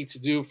Miami need to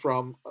do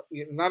from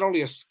not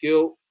only a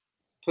skill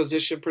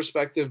position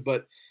perspective,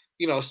 but,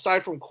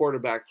 aside from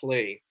quarterback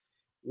play,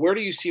 where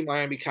do you see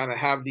Miami kind of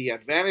have the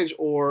advantage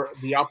or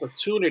the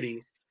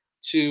opportunity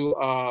to,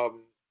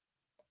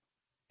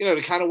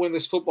 to kind of win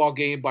this football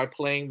game by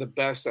playing the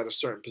best at a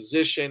certain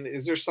position?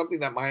 Is there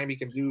something that Miami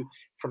can do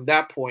from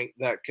that point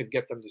that could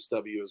get them this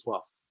W as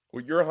well?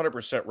 Well, you're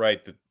 100% right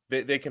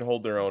that they can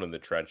hold their own in the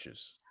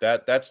trenches.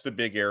 That's the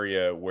big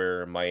area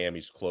where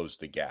Miami's closed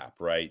the gap,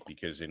 right?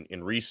 Because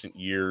in recent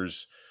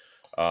years,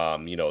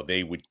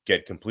 they would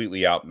get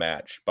completely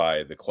outmatched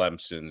by the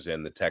Clemsons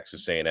and the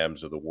Texas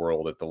A&Ms of the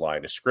world at the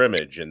line of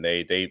scrimmage, and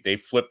they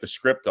flipped the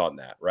script on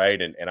that,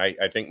 right? And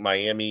I think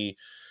Miami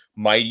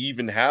might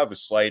even have a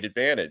slight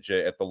advantage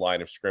at the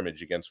line of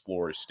scrimmage against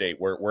Florida State,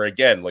 where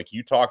again, like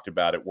you talked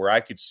about it, where I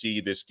could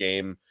see this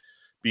game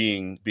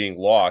being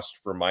lost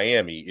for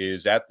Miami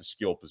is at the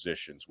skill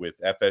positions with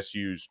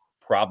FSU's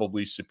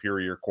probably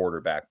superior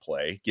quarterback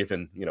play,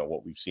 given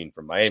what we've seen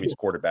from Miami's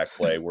quarterback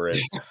play, whereas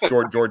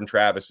Jordan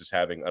Travis is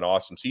having an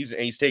awesome season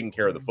and he's taking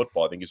care of the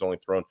football. I think he's only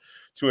thrown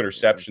 2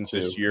 interceptions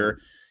this year.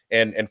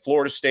 And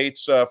Florida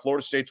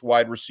State's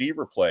wide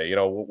receiver play,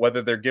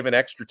 whether they're given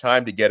extra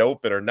time to get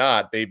open or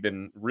not, they've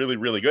been really,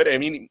 really good. I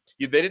mean,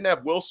 they didn't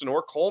have Wilson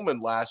or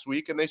Coleman last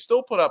week, and they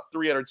still put up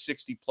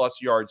 360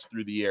 plus yards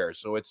through the air.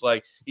 So it's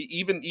like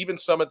even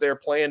some of their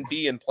plan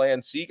B and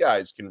plan C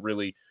guys can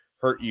really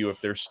hurt you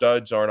if their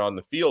studs aren't on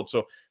the field.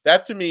 So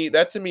that to me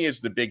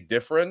is the big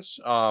difference.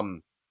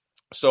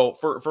 So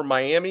for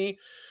Miami,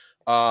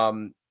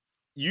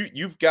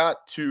 you've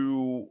got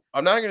to,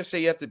 I'm not going to say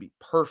you have to be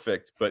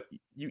perfect, but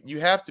you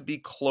have to be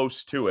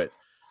close to it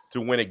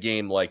to win a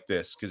game like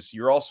this, because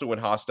you're also in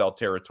hostile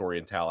territory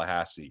in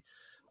Tallahassee.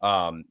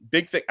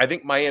 Big thing, I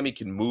think Miami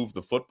can move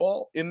the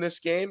football in this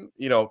game,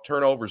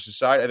 turnovers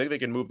aside. I think they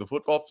can move the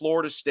football.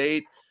 Florida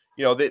State,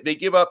 they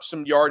give up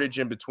some yardage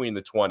in between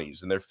the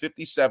 20s, and they're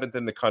 57th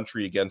in the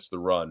country against the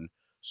run.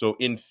 So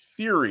in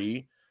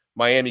theory,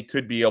 Miami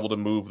could be able to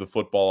move the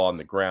football on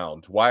the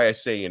ground. Why I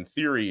say in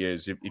theory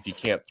is if you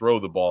can't throw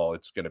the ball,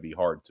 it's going to be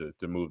hard to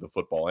move the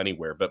football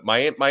anywhere. But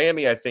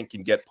Miami, I think,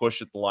 can get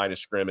pushed at the line of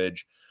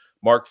scrimmage.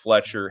 Mark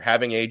Fletcher,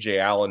 having A.J.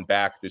 Allen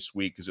back this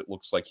week, because it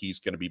looks like he's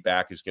going to be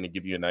back, is going to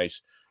give you a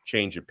nice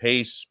change of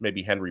pace.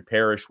 Maybe Henry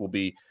Parrish will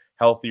be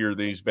healthier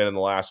than he's been in the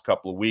last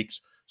couple of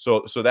weeks.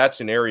 So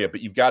that's an area,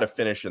 but you've got to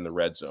finish in the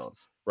red zone.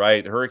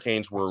 Right. The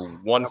Hurricanes were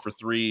 1 for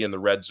 3 in the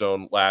red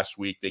zone last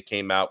week. They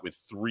came out with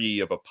 3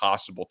 of a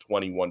possible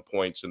 21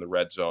 points in the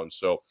red zone.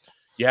 So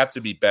you have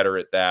to be better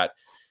at that.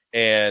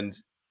 And,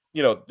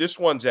 this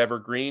one's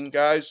evergreen,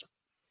 guys.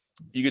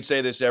 You could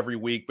say this every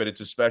week, but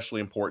it's especially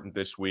important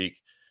this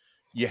week.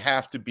 You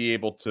have to be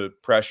able to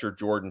pressure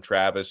Jordan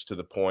Travis to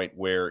the point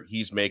where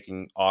he's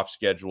making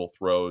off-schedule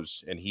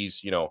throws and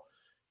he's,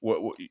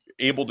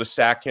 able to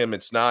sack him.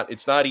 It's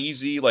not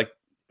easy. Like,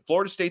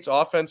 Florida State's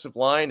offensive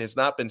line has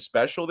not been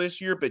special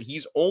this year, but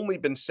he's only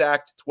been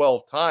sacked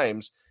 12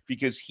 times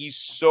because he's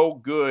so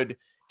good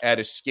at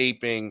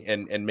escaping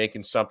and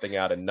making something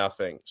out of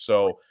nothing.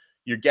 So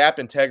your gap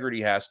integrity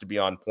has to be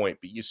on point,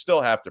 but you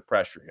still have to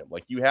pressure him.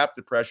 Like, you have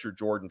to pressure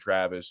Jordan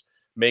Travis,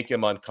 make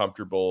him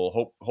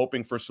uncomfortable,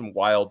 hoping for some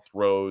wild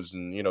throws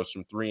and,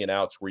 some 3 and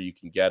outs where you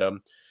can get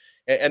him.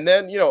 And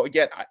then,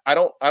 again, I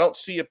don't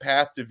see a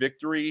path to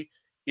victory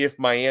if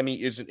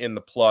Miami isn't in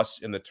the plus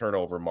in the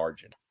turnover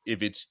margin.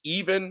 If it's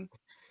even,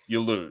 you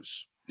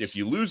lose. If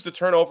you lose the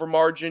turnover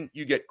margin,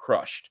 you get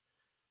crushed.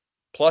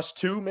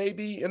 +2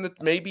 maybe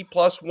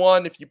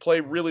 +1 if you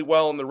play really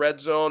well in the red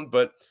zone.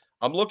 But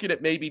I'm looking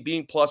at maybe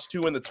being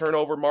 +2 in the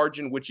turnover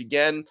margin, which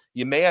again,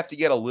 you may have to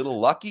get a little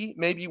lucky,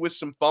 maybe with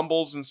some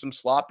fumbles and some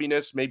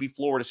sloppiness. Maybe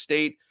Florida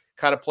State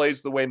kind of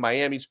plays the way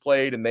Miami's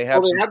played, and they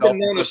have some been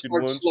known to self-inflicted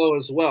start wounds slow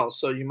as well,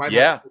 so you might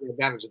have to take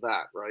advantage of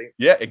that, right?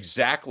 Yeah,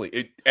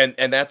 exactly. And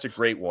that's a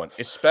great one,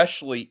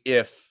 especially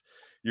if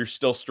you're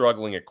still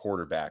struggling at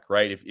quarterback,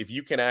 right? If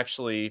you can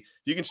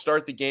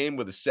start the game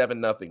with a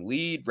 7-0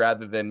 lead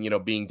rather than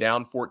being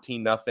down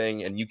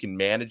 14-0, and you can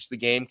manage the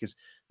game, because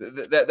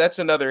that's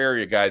another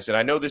area, guys. And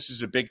I know this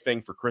is a big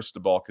thing for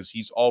Cristobal because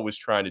he's always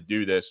trying to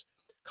do this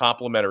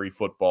complementary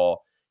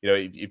football.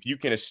 If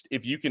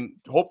you can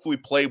hopefully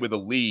play with a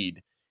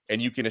lead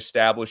and you can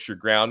establish your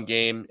ground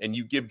game and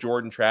you give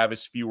Jordan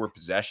Travis fewer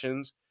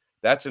possessions,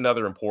 that's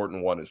another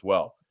important one as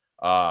well.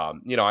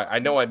 I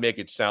know I make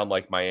it sound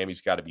like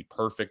Miami's got to be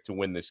perfect to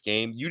win this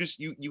game.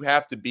 You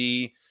have to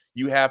be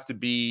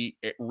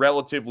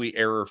relatively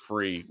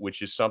error-free,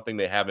 which is something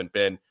they haven't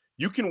been.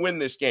 You can win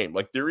this game.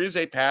 Like, there is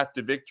a path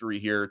to victory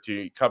here,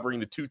 to covering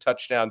the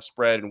 2-touchdown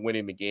spread and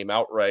winning the game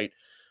outright.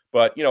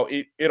 But,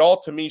 it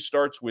all to me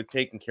starts with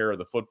taking care of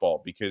the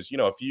football, because,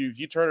 if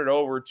you turn it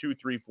over 2,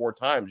 3, 4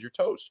 times, you're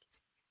toast.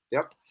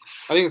 Yep.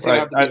 I think it's going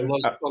to have to be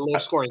a low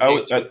scoring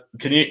game.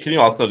 Can you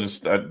also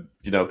just, a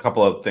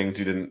couple of things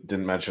you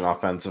didn't mention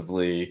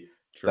offensively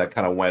that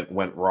kind of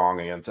went wrong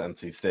against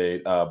NC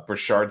State.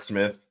 Brashard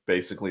Smith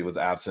basically was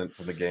absent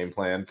from the game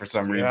plan for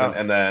some reason.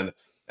 And then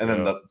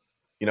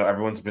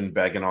everyone's been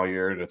begging all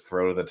year to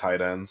throw to the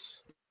tight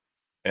ends.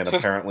 And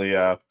apparently you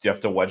have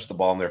to wedge the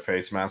ball in their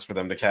face mask for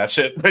them to catch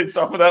it based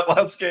off of that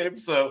last game.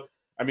 So,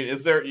 I mean,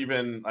 is there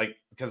even,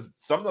 because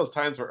some of those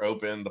times were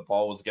open, the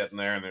ball was getting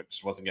there and it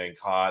just wasn't getting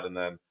caught. And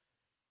then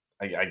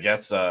I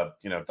guess,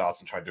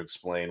 Dawson tried to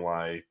explain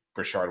why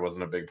Brashard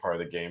wasn't a big part of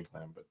the game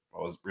plan, but I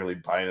was really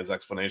buying his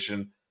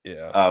explanation.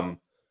 Yeah.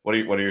 What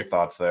are your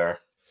thoughts there?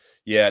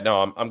 Yeah,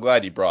 no, I'm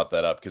glad you brought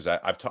that up, because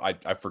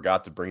I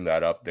forgot to bring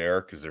that up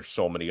there because there's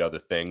so many other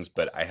things,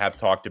 but I have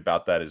talked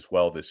about that as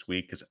well this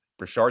week, because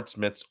Brashard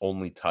Smith's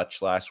only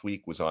touch last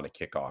week was on a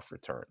kickoff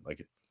return.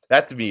 Like,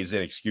 that to me is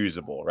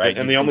inexcusable, right?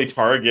 And the only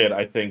target,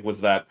 I think,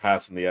 was that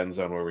pass in the end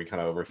zone where we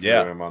kind of overthrew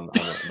him on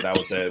that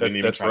was it. We didn't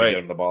even try to get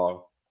him the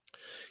ball.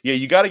 Yeah,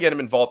 you got to get him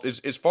involved.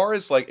 As far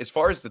as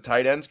the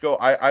tight ends go,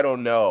 I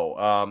don't know.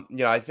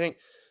 I think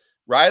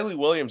Riley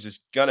Williams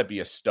is gonna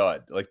be a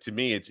stud. Like, to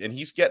me, and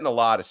he's getting a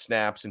lot of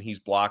snaps and he's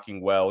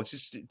blocking well. It's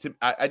just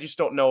I just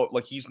don't know.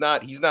 Like, he's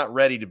not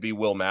ready to be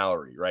Will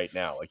Mallory right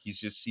now. Like,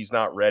 he's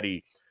not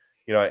ready.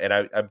 And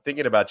I'm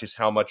thinking about just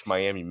how much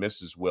Miami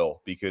misses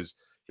Will, because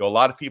a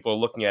lot of people are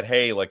looking at,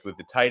 hey, like, with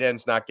the tight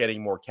ends not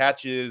getting more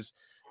catches,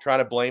 trying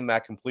to blame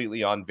that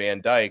completely on Van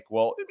Dyke.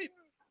 Well, I mean,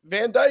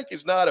 Van Dyke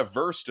is not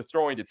averse to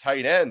throwing to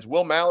tight ends.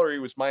 Will Mallory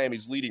was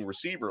Miami's leading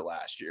receiver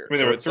last year. I mean,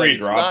 there were 3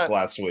 drops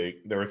last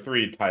week. There were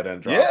 3 tight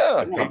end drops.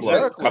 Yeah,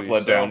 a couple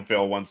of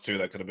downfield ones too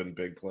that could have been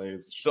big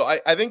plays. So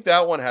I think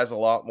that one has a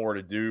lot more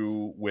to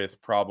do with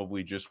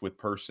probably just with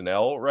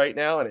personnel right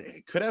now, and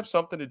it could have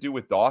something to do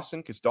with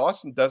Dawson, because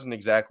Dawson doesn't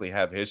exactly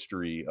have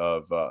history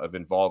of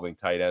involving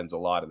tight ends a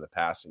lot in the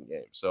passing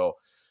game. So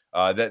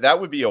that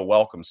would be a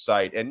welcome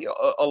sight. And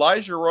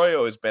Elijah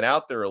Arroyo has been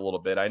out there a little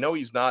bit. I know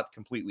he's not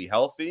completely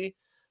healthy,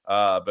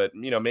 but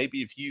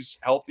maybe if he's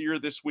healthier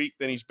this week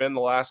than he's been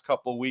the last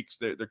couple of weeks,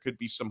 there could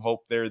be some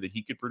hope there that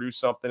he could produce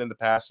something in the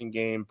passing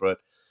game. But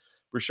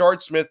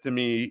Brashard Smith, to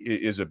me,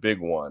 is a big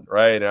one,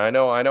 right? And I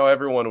know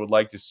everyone would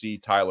like to see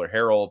Tyler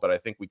Harrell, but I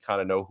think we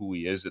kind of know who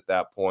he is at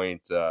that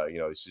point.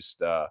 It's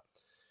just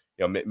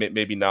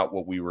maybe not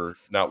what we were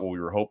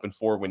hoping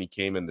for when he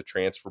came in the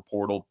transfer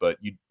portal, but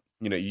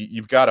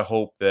you've got to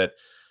hope that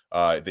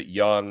that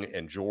Young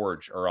and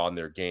George are on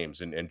their games,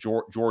 and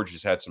George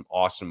has had some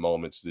awesome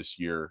moments this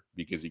year,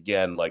 because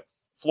again, like,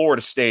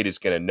 Florida State is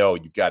going to know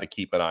you've got to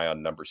keep an eye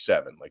on number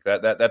 7. Like,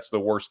 that's the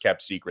worst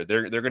kept secret.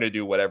 They're going to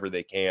do whatever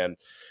they can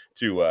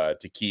to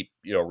keep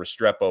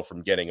Restrepo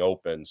from getting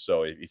open.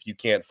 So if you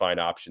can't find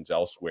options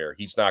elsewhere,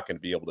 he's not going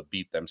to be able to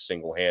beat them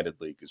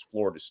single-handedly, because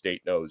Florida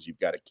State knows you've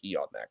got a key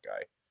on that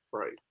guy.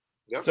 Right.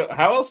 Yep. So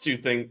how else do you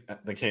think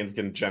the Canes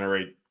can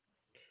generate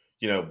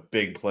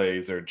big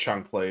plays or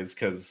chunk plays?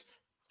 Because,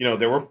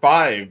 there were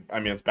 5, I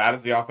mean, as bad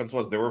as the offense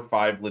was, there were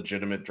 5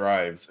 legitimate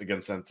drives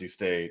against NC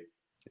State.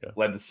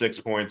 Led to 6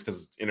 points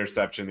because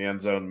interception in the end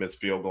zone, missed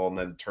field goal, and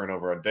then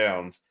turnover on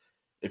downs.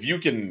 If you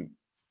can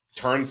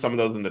turn some of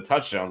those into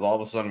touchdowns, all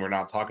of a sudden we're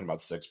not talking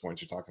about 6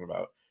 points. You're talking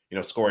about,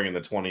 scoring in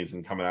the 20s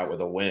and coming out with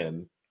a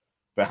win.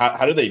 But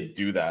how do they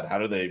do that? How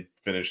do they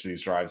finish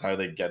these drives? How do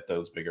they get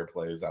those bigger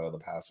plays out of the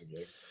passing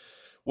game?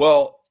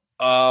 Well,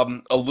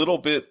 a little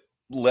bit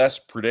less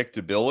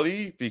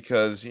predictability,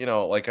 because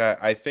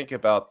I think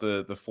about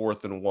the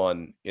 4th and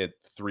 1 at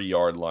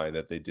 3-yard line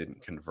that they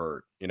didn't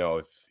convert.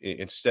 If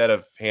instead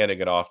of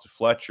handing it off to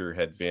Fletcher,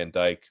 had Van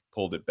Dyke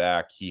pulled it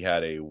back, he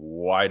had a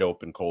wide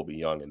open Colby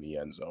Young in the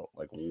end zone,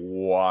 like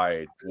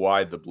wide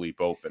the bleep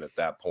open at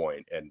that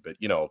point. But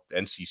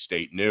NC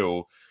State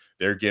knew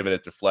they're giving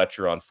it to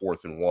Fletcher on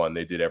 4th and 1.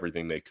 They did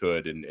everything they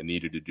could and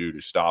needed to do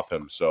to stop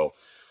him. So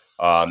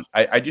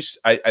I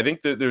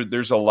think that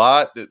there's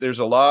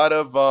a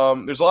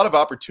lot of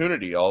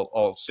opportunity.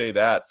 I'll say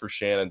that for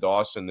Shannon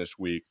Dawson this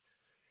week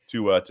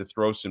to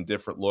throw some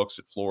different looks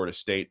at Florida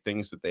State,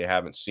 things that they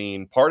haven't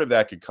seen. Part of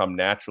that could come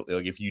naturally.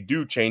 Like if you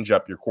do change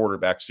up your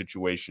quarterback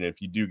situation,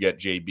 if you do get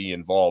JB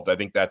involved, I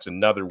think that's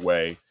another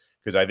way,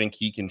 because I think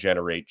he can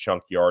generate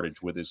chunk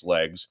yardage with his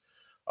legs.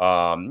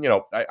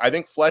 I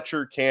think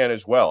Fletcher can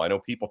as well. I know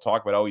people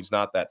talk about, oh, he's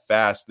not that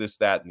fast, this,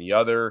 that, and the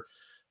other.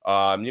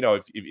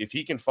 If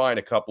he can find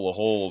a couple of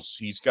holes,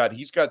 he's got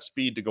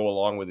speed to go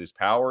along with his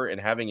power.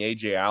 And having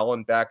AJ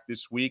Allen back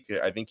this week,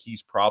 I think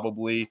he's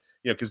probably,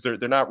 because they're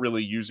not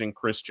really using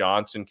Chris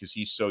Johnson because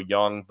he's so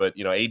young. But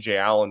AJ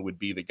Allen would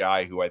be the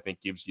guy who I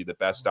think gives you the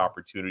best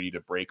opportunity to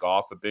break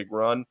off a big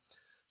run.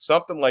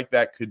 Something like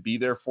that could be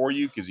there for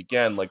you because,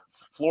 again, like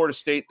Florida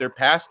State, their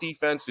pass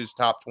defense is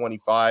top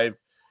 25.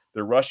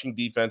 Their rushing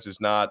defense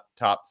is not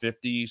top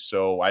 50.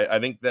 So I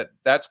think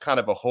that's kind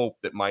of a hope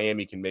that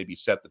Miami can maybe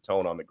set the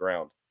tone on the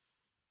ground.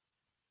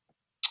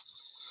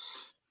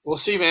 We'll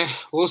see, man.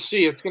 We'll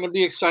see. It's going to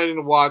be exciting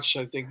to watch.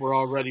 I think we're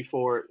all ready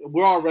for it.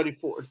 We're all ready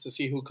for it to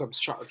see who comes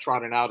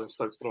trotting out and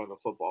starts throwing the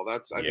football.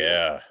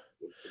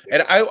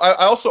 And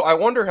I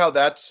wonder how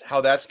that's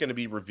going to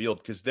be revealed,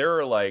 because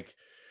there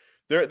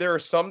are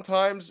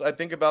sometimes I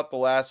think about the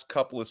last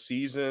couple of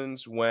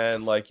seasons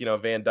when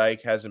Van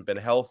Dyke hasn't been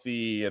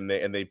healthy and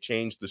they've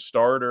changed the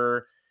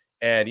starter,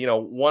 and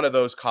one of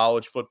those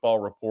college football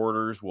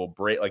reporters will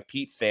break, like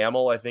Pete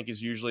Thamel, I think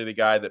is usually the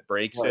guy that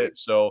breaks it.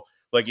 So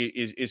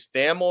is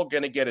Thamel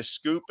going to get a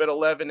scoop at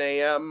 11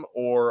 a.m.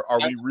 or are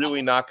we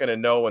really not going to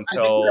know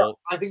until?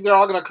 I think they're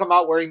all going to come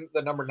out wearing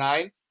the number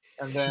 9.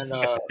 And then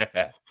I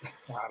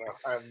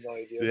have no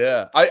idea.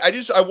 Yeah,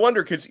 I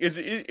wonder, because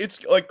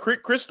it's like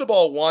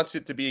Cristobal wants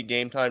it to be a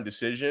game time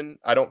decision.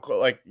 I don't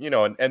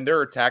and there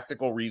are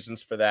tactical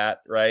reasons for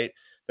that, right?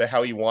 That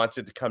how he wants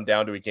it to come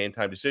down to a game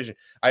time decision.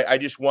 I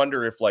just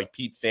wonder if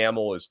Pete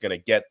Thamel is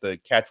going to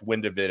catch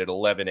wind of it at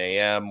 11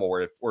 a.m.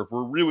 or if we're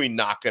really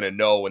not going to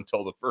know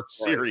until the first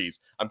series.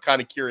 I'm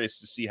kind of curious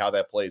to see how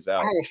that plays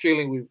out. I have a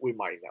feeling we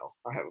might know.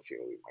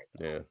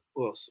 Yeah,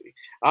 we'll see.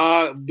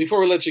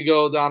 Before we let you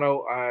go,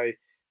 Donno, I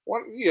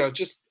want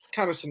just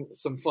kind of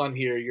some fun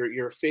here.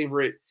 Your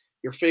favorite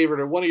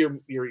or one of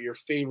your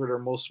favorite or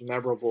most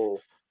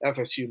memorable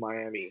FSU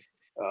Miami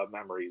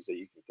memories that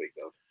you can think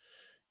of.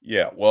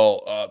 Yeah,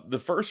 well, the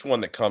first one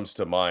that comes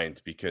to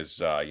mind,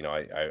 because I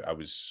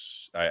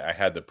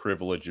had the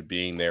privilege of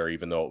being there,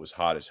 even though it was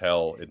hot as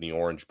hell in the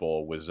Orange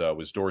Bowl, was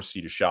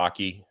Dorsey to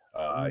Shockey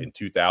in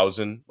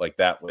 2000. Like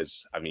that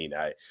was,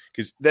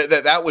 because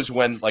that was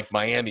when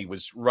Miami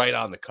was right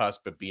on the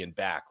cusp of being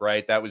back,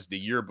 right? That was the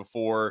year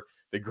before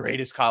the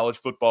greatest college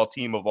football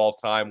team of all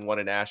time won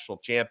a national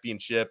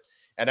championship,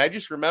 and I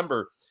just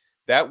remember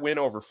that win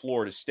over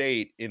Florida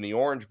State in the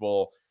Orange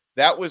Bowl.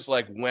 That was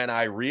when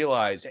I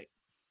realized, hey,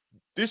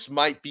 this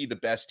might be the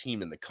best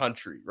team in the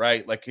country,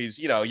 right? Because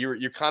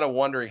you're kind of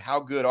wondering, how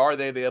good are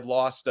they? They had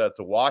lost to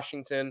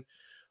Washington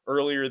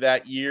earlier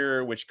that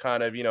year, which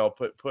kind of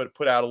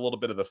put out a little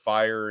bit of the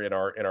fire in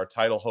our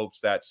title hopes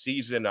that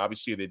season.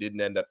 Obviously, they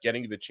didn't end up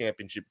getting to the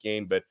championship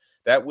game, but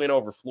that win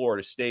over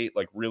Florida State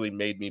really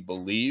made me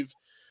believe.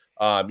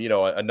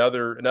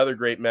 Another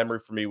great memory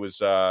for me was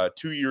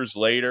 2 years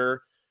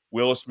later,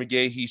 Willis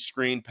McGahee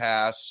screen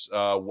pass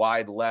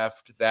wide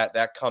left,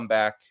 that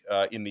comeback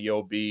in the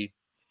OB.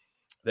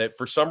 That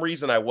for some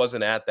reason I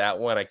wasn't at that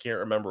one. I can't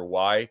remember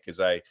why, because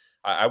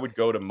I would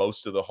go to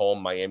most of the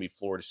home Miami,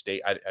 Florida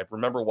State. I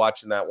remember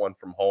watching that one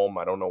from home.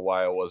 I don't know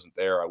why I wasn't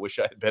there. I wish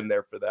I had been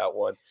there for that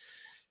one.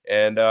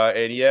 And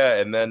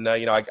then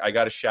I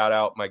got to shout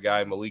out my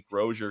guy Malik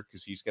Rozier,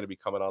 because he's going to be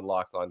coming on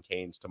Locked On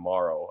Canes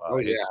tomorrow.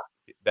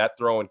 That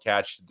throw and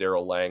catch to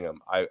Darrell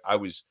Langham. I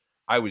was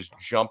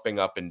jumping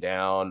up and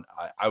down.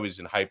 I was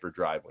in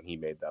hyperdrive when he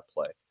made that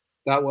play.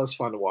 That was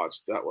fun to watch.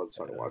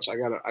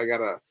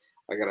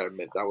 I gotta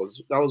admit that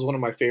was one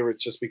of my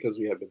favorites, just because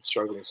we had been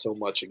struggling so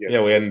much against.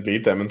 Yeah, we hadn't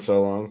beat them in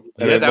so long.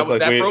 And that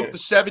broke the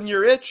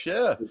 7-year itch.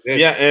 Yeah,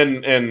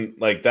 and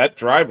that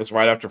drive was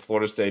right after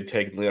Florida State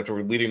taking the lead, after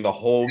we're leading the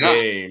whole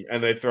game,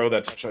 and they throw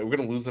that touchdown. We're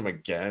gonna lose them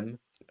again.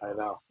 I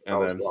know.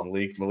 And then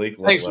Malik.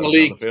 Thanks,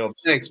 Malik. Down the field.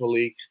 Thanks,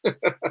 Malik.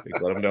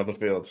 Let him down the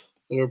field.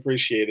 We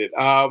appreciate it.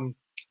 I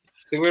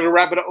think we're gonna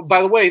wrap it up.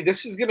 By the way,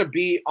 this is gonna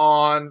be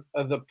on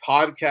the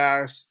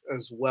podcast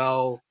as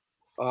well.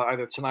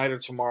 Either tonight or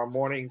tomorrow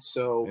morning.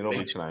 So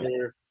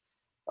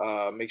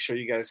make sure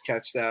you guys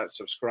catch that.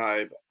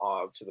 Subscribe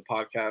to the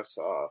podcast,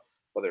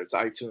 whether it's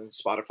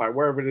iTunes, Spotify,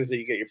 wherever it is that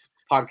you get your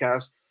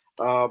podcast.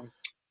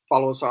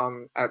 Follow us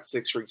on at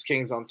Six Rings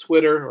Canes on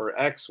Twitter or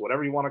X,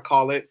 whatever you want to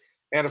call it.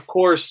 And of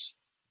course,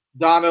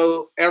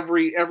 Donno,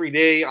 every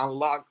day on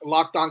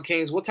Locked On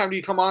Canes. What time do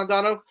you come on,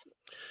 Donno?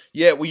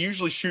 Yeah, we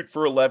usually shoot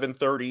for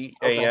 11:30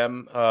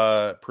 a.m.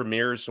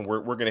 Premieres, and we're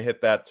going to hit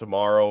that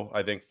tomorrow,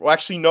 I think. Well,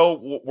 actually,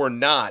 no, we're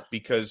not,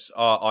 because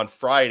on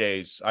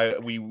Fridays,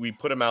 we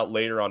put them out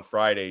later on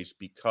Fridays,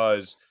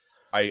 because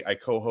I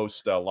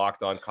co-host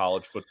Locked On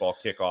College Football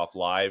Kickoff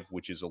Live,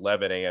 which is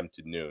 11 a.m.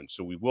 to noon.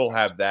 So we will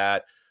have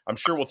that. I'm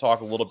sure we'll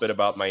talk a little bit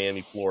about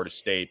Miami, Florida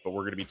State, but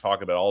we're going to be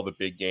talking about all the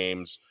big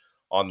games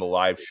on the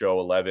live show,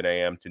 11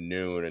 a.m. to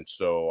noon. And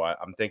so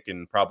I'm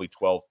thinking probably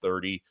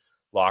 12:30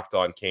 Locked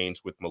on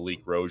Canes with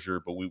Malik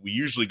Rozier, but we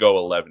usually go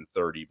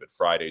 11:30, but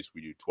Fridays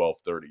we do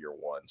 12:30 or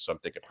 1. So I'm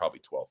thinking probably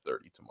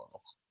 12:30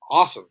 tomorrow.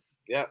 Awesome.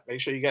 Yeah, make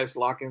sure you guys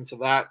lock into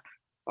that.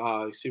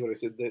 You see what I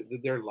said?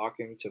 They're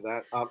locking into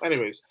that.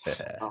 Anyways,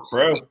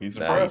 pro. He's a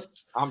pro.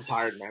 I'm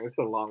tired, man. It's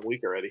been a long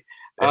week already.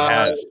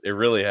 It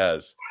really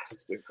has.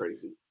 It's been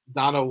crazy.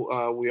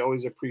 Donno, we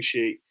always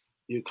appreciate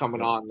you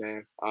coming on,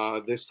 man.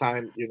 This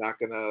time you're not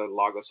gonna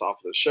log us off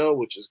the show,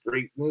 which is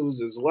great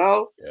news as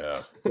well.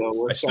 Yeah,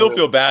 so I still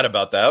feel bad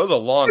about that. That was a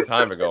long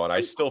time ago, and I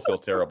still feel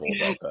terrible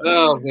about that.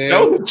 Oh, man.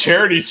 That was a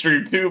charity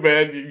stream too,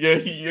 man.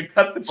 You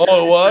cut the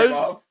charity it was? stream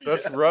off.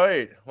 That's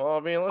right. Well, I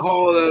mean, that's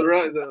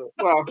right.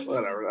 Well,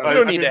 whatever. I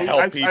don't need to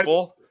help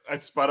people. I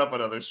spun up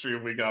another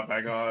stream we got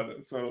back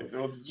on, so it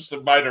was just a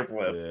minor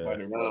blip.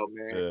 Oh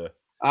man.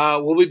 Yeah.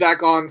 We'll be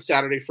back on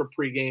Saturday for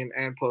pregame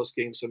and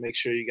postgame, so make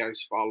sure you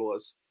guys follow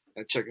us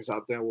and check us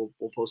out there. We'll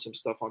post some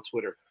stuff on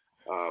Twitter.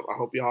 I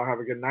hope you all have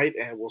a good night,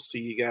 and we'll see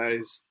you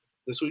guys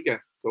this weekend.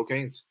 Go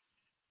Canes.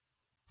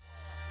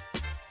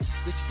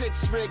 The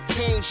 6 Rig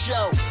Kane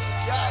Show.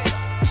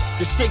 Yeah.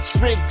 The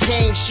 6 Rig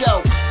Kane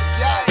Show.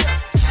 Yeah.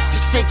 The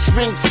 6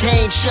 Rings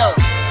Kane Show.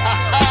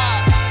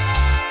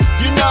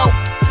 You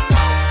know.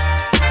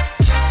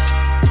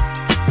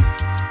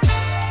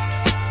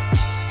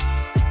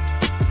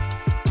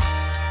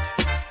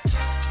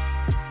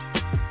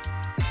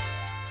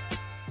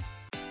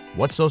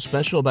 What's so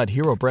special about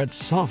Hero Bread's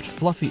soft,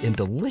 fluffy, and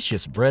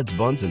delicious breads,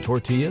 buns, and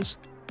tortillas?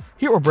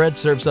 Hero Bread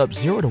serves up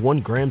 0 to 1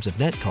 grams of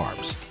net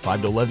carbs,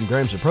 5 to 11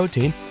 grams of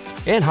protein,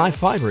 and high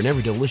fiber in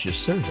every delicious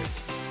serving.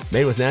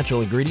 Made with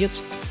natural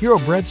ingredients, Hero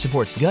Bread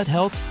supports gut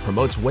health,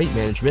 promotes weight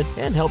management,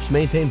 and helps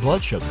maintain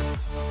blood sugar.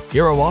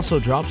 Hero also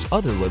drops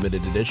other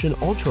limited edition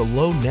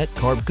ultra-low net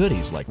carb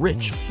goodies like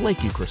rich,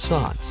 flaky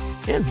croissants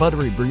and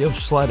buttery brioche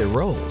slider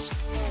rolls.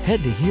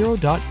 Head to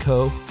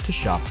hero.co to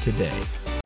shop today.